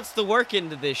actually puts the work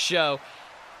into this show.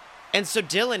 And so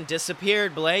Dylan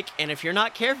disappeared, Blake, and if you're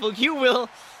not careful, you will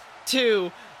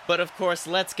too. But of course,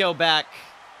 let's go back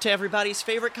to everybody's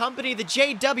favorite company, the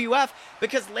JWF,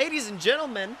 because ladies and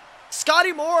gentlemen,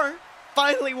 Scotty Moore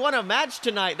finally won a match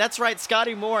tonight. That's right,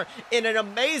 Scotty Moore, in an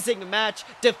amazing match,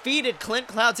 defeated Clint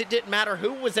Clouds. It didn't matter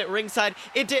who was at ringside.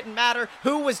 It didn't matter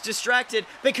who was distracted,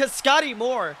 because Scotty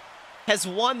Moore has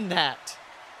won that.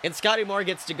 And Scotty Moore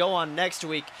gets to go on next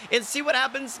week and see what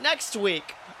happens next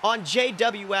week on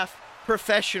JWF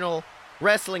Professional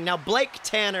Wrestling. Now, Blake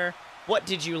Tanner, what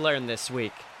did you learn this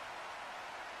week?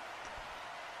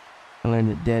 I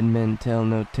learned that dead men tell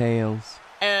no tales.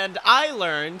 And I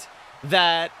learned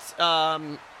that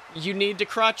you need to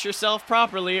crotch yourself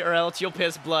properly or else you'll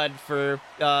piss blood for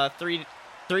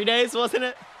 3 days, wasn't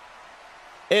it?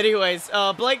 Anyways,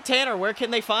 Blake Tanner, where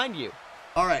can they find you?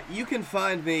 All right, you can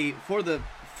find me for the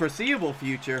foreseeable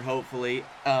future, hopefully,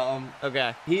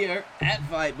 okay, here at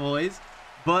Fight Boys.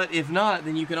 But if not,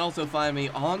 then you can also find me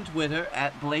on Twitter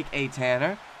at Blake A.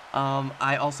 Tanner.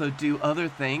 I also do other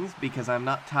things because I'm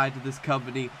not tied to this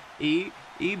company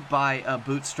by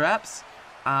bootstraps.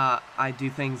 I do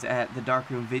things at the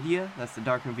Darkroom Vidya. That's the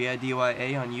Darkroom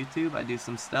VIDYA on YouTube. I do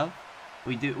some stuff.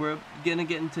 We're gonna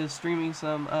get into streaming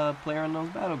some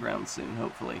PlayerUnknown's Battlegrounds soon,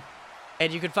 hopefully.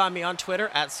 And you can find me on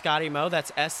Twitter at Scotty Mo. That's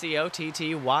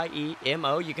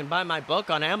SCOTTYEMO. You can buy my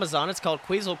book on Amazon. It's called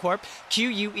Queasel Corp.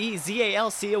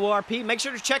 QUEZALCORP. Make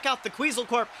sure to check out the Queasel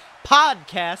Corp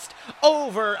podcast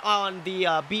over on the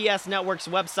BS Network's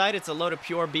website. It's a load of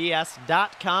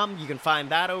purebs.com. You can find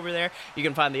that over there. You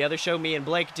can find the other show me and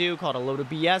Blake do called A Load of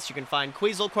BS. You can find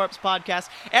Queasel Corp's podcast.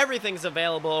 Everything's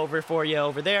available over for you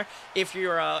over there. If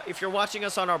you're watching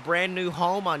us on our brand new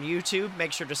home on YouTube,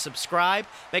 make sure to subscribe.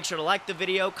 Make sure to like the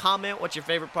video, comment what your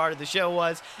favorite part of the show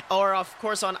was, or of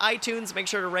course on iTunes, make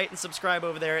sure to rate and subscribe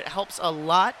over there. It helps a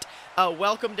lot.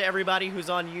 Welcome to everybody who's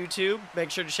on YouTube.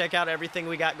 Make sure to check out everything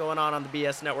we got going on the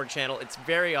BS Network channel. It's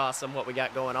very awesome what we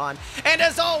got going on. And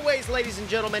as always, ladies and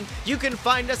gentlemen, you can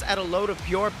find us at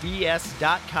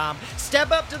aloadofpurebs.com.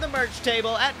 Step up to the merch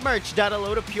table at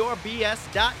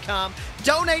merch.aloadofpurebs.com.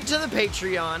 Donate to the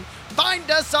Patreon.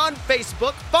 Find us on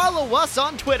Facebook. Follow us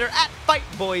on Twitter at Fight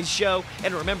Boys Show.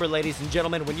 And remember, ladies and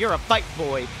gentlemen, when you're a fight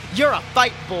boy, you're a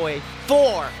fight boy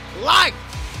for life.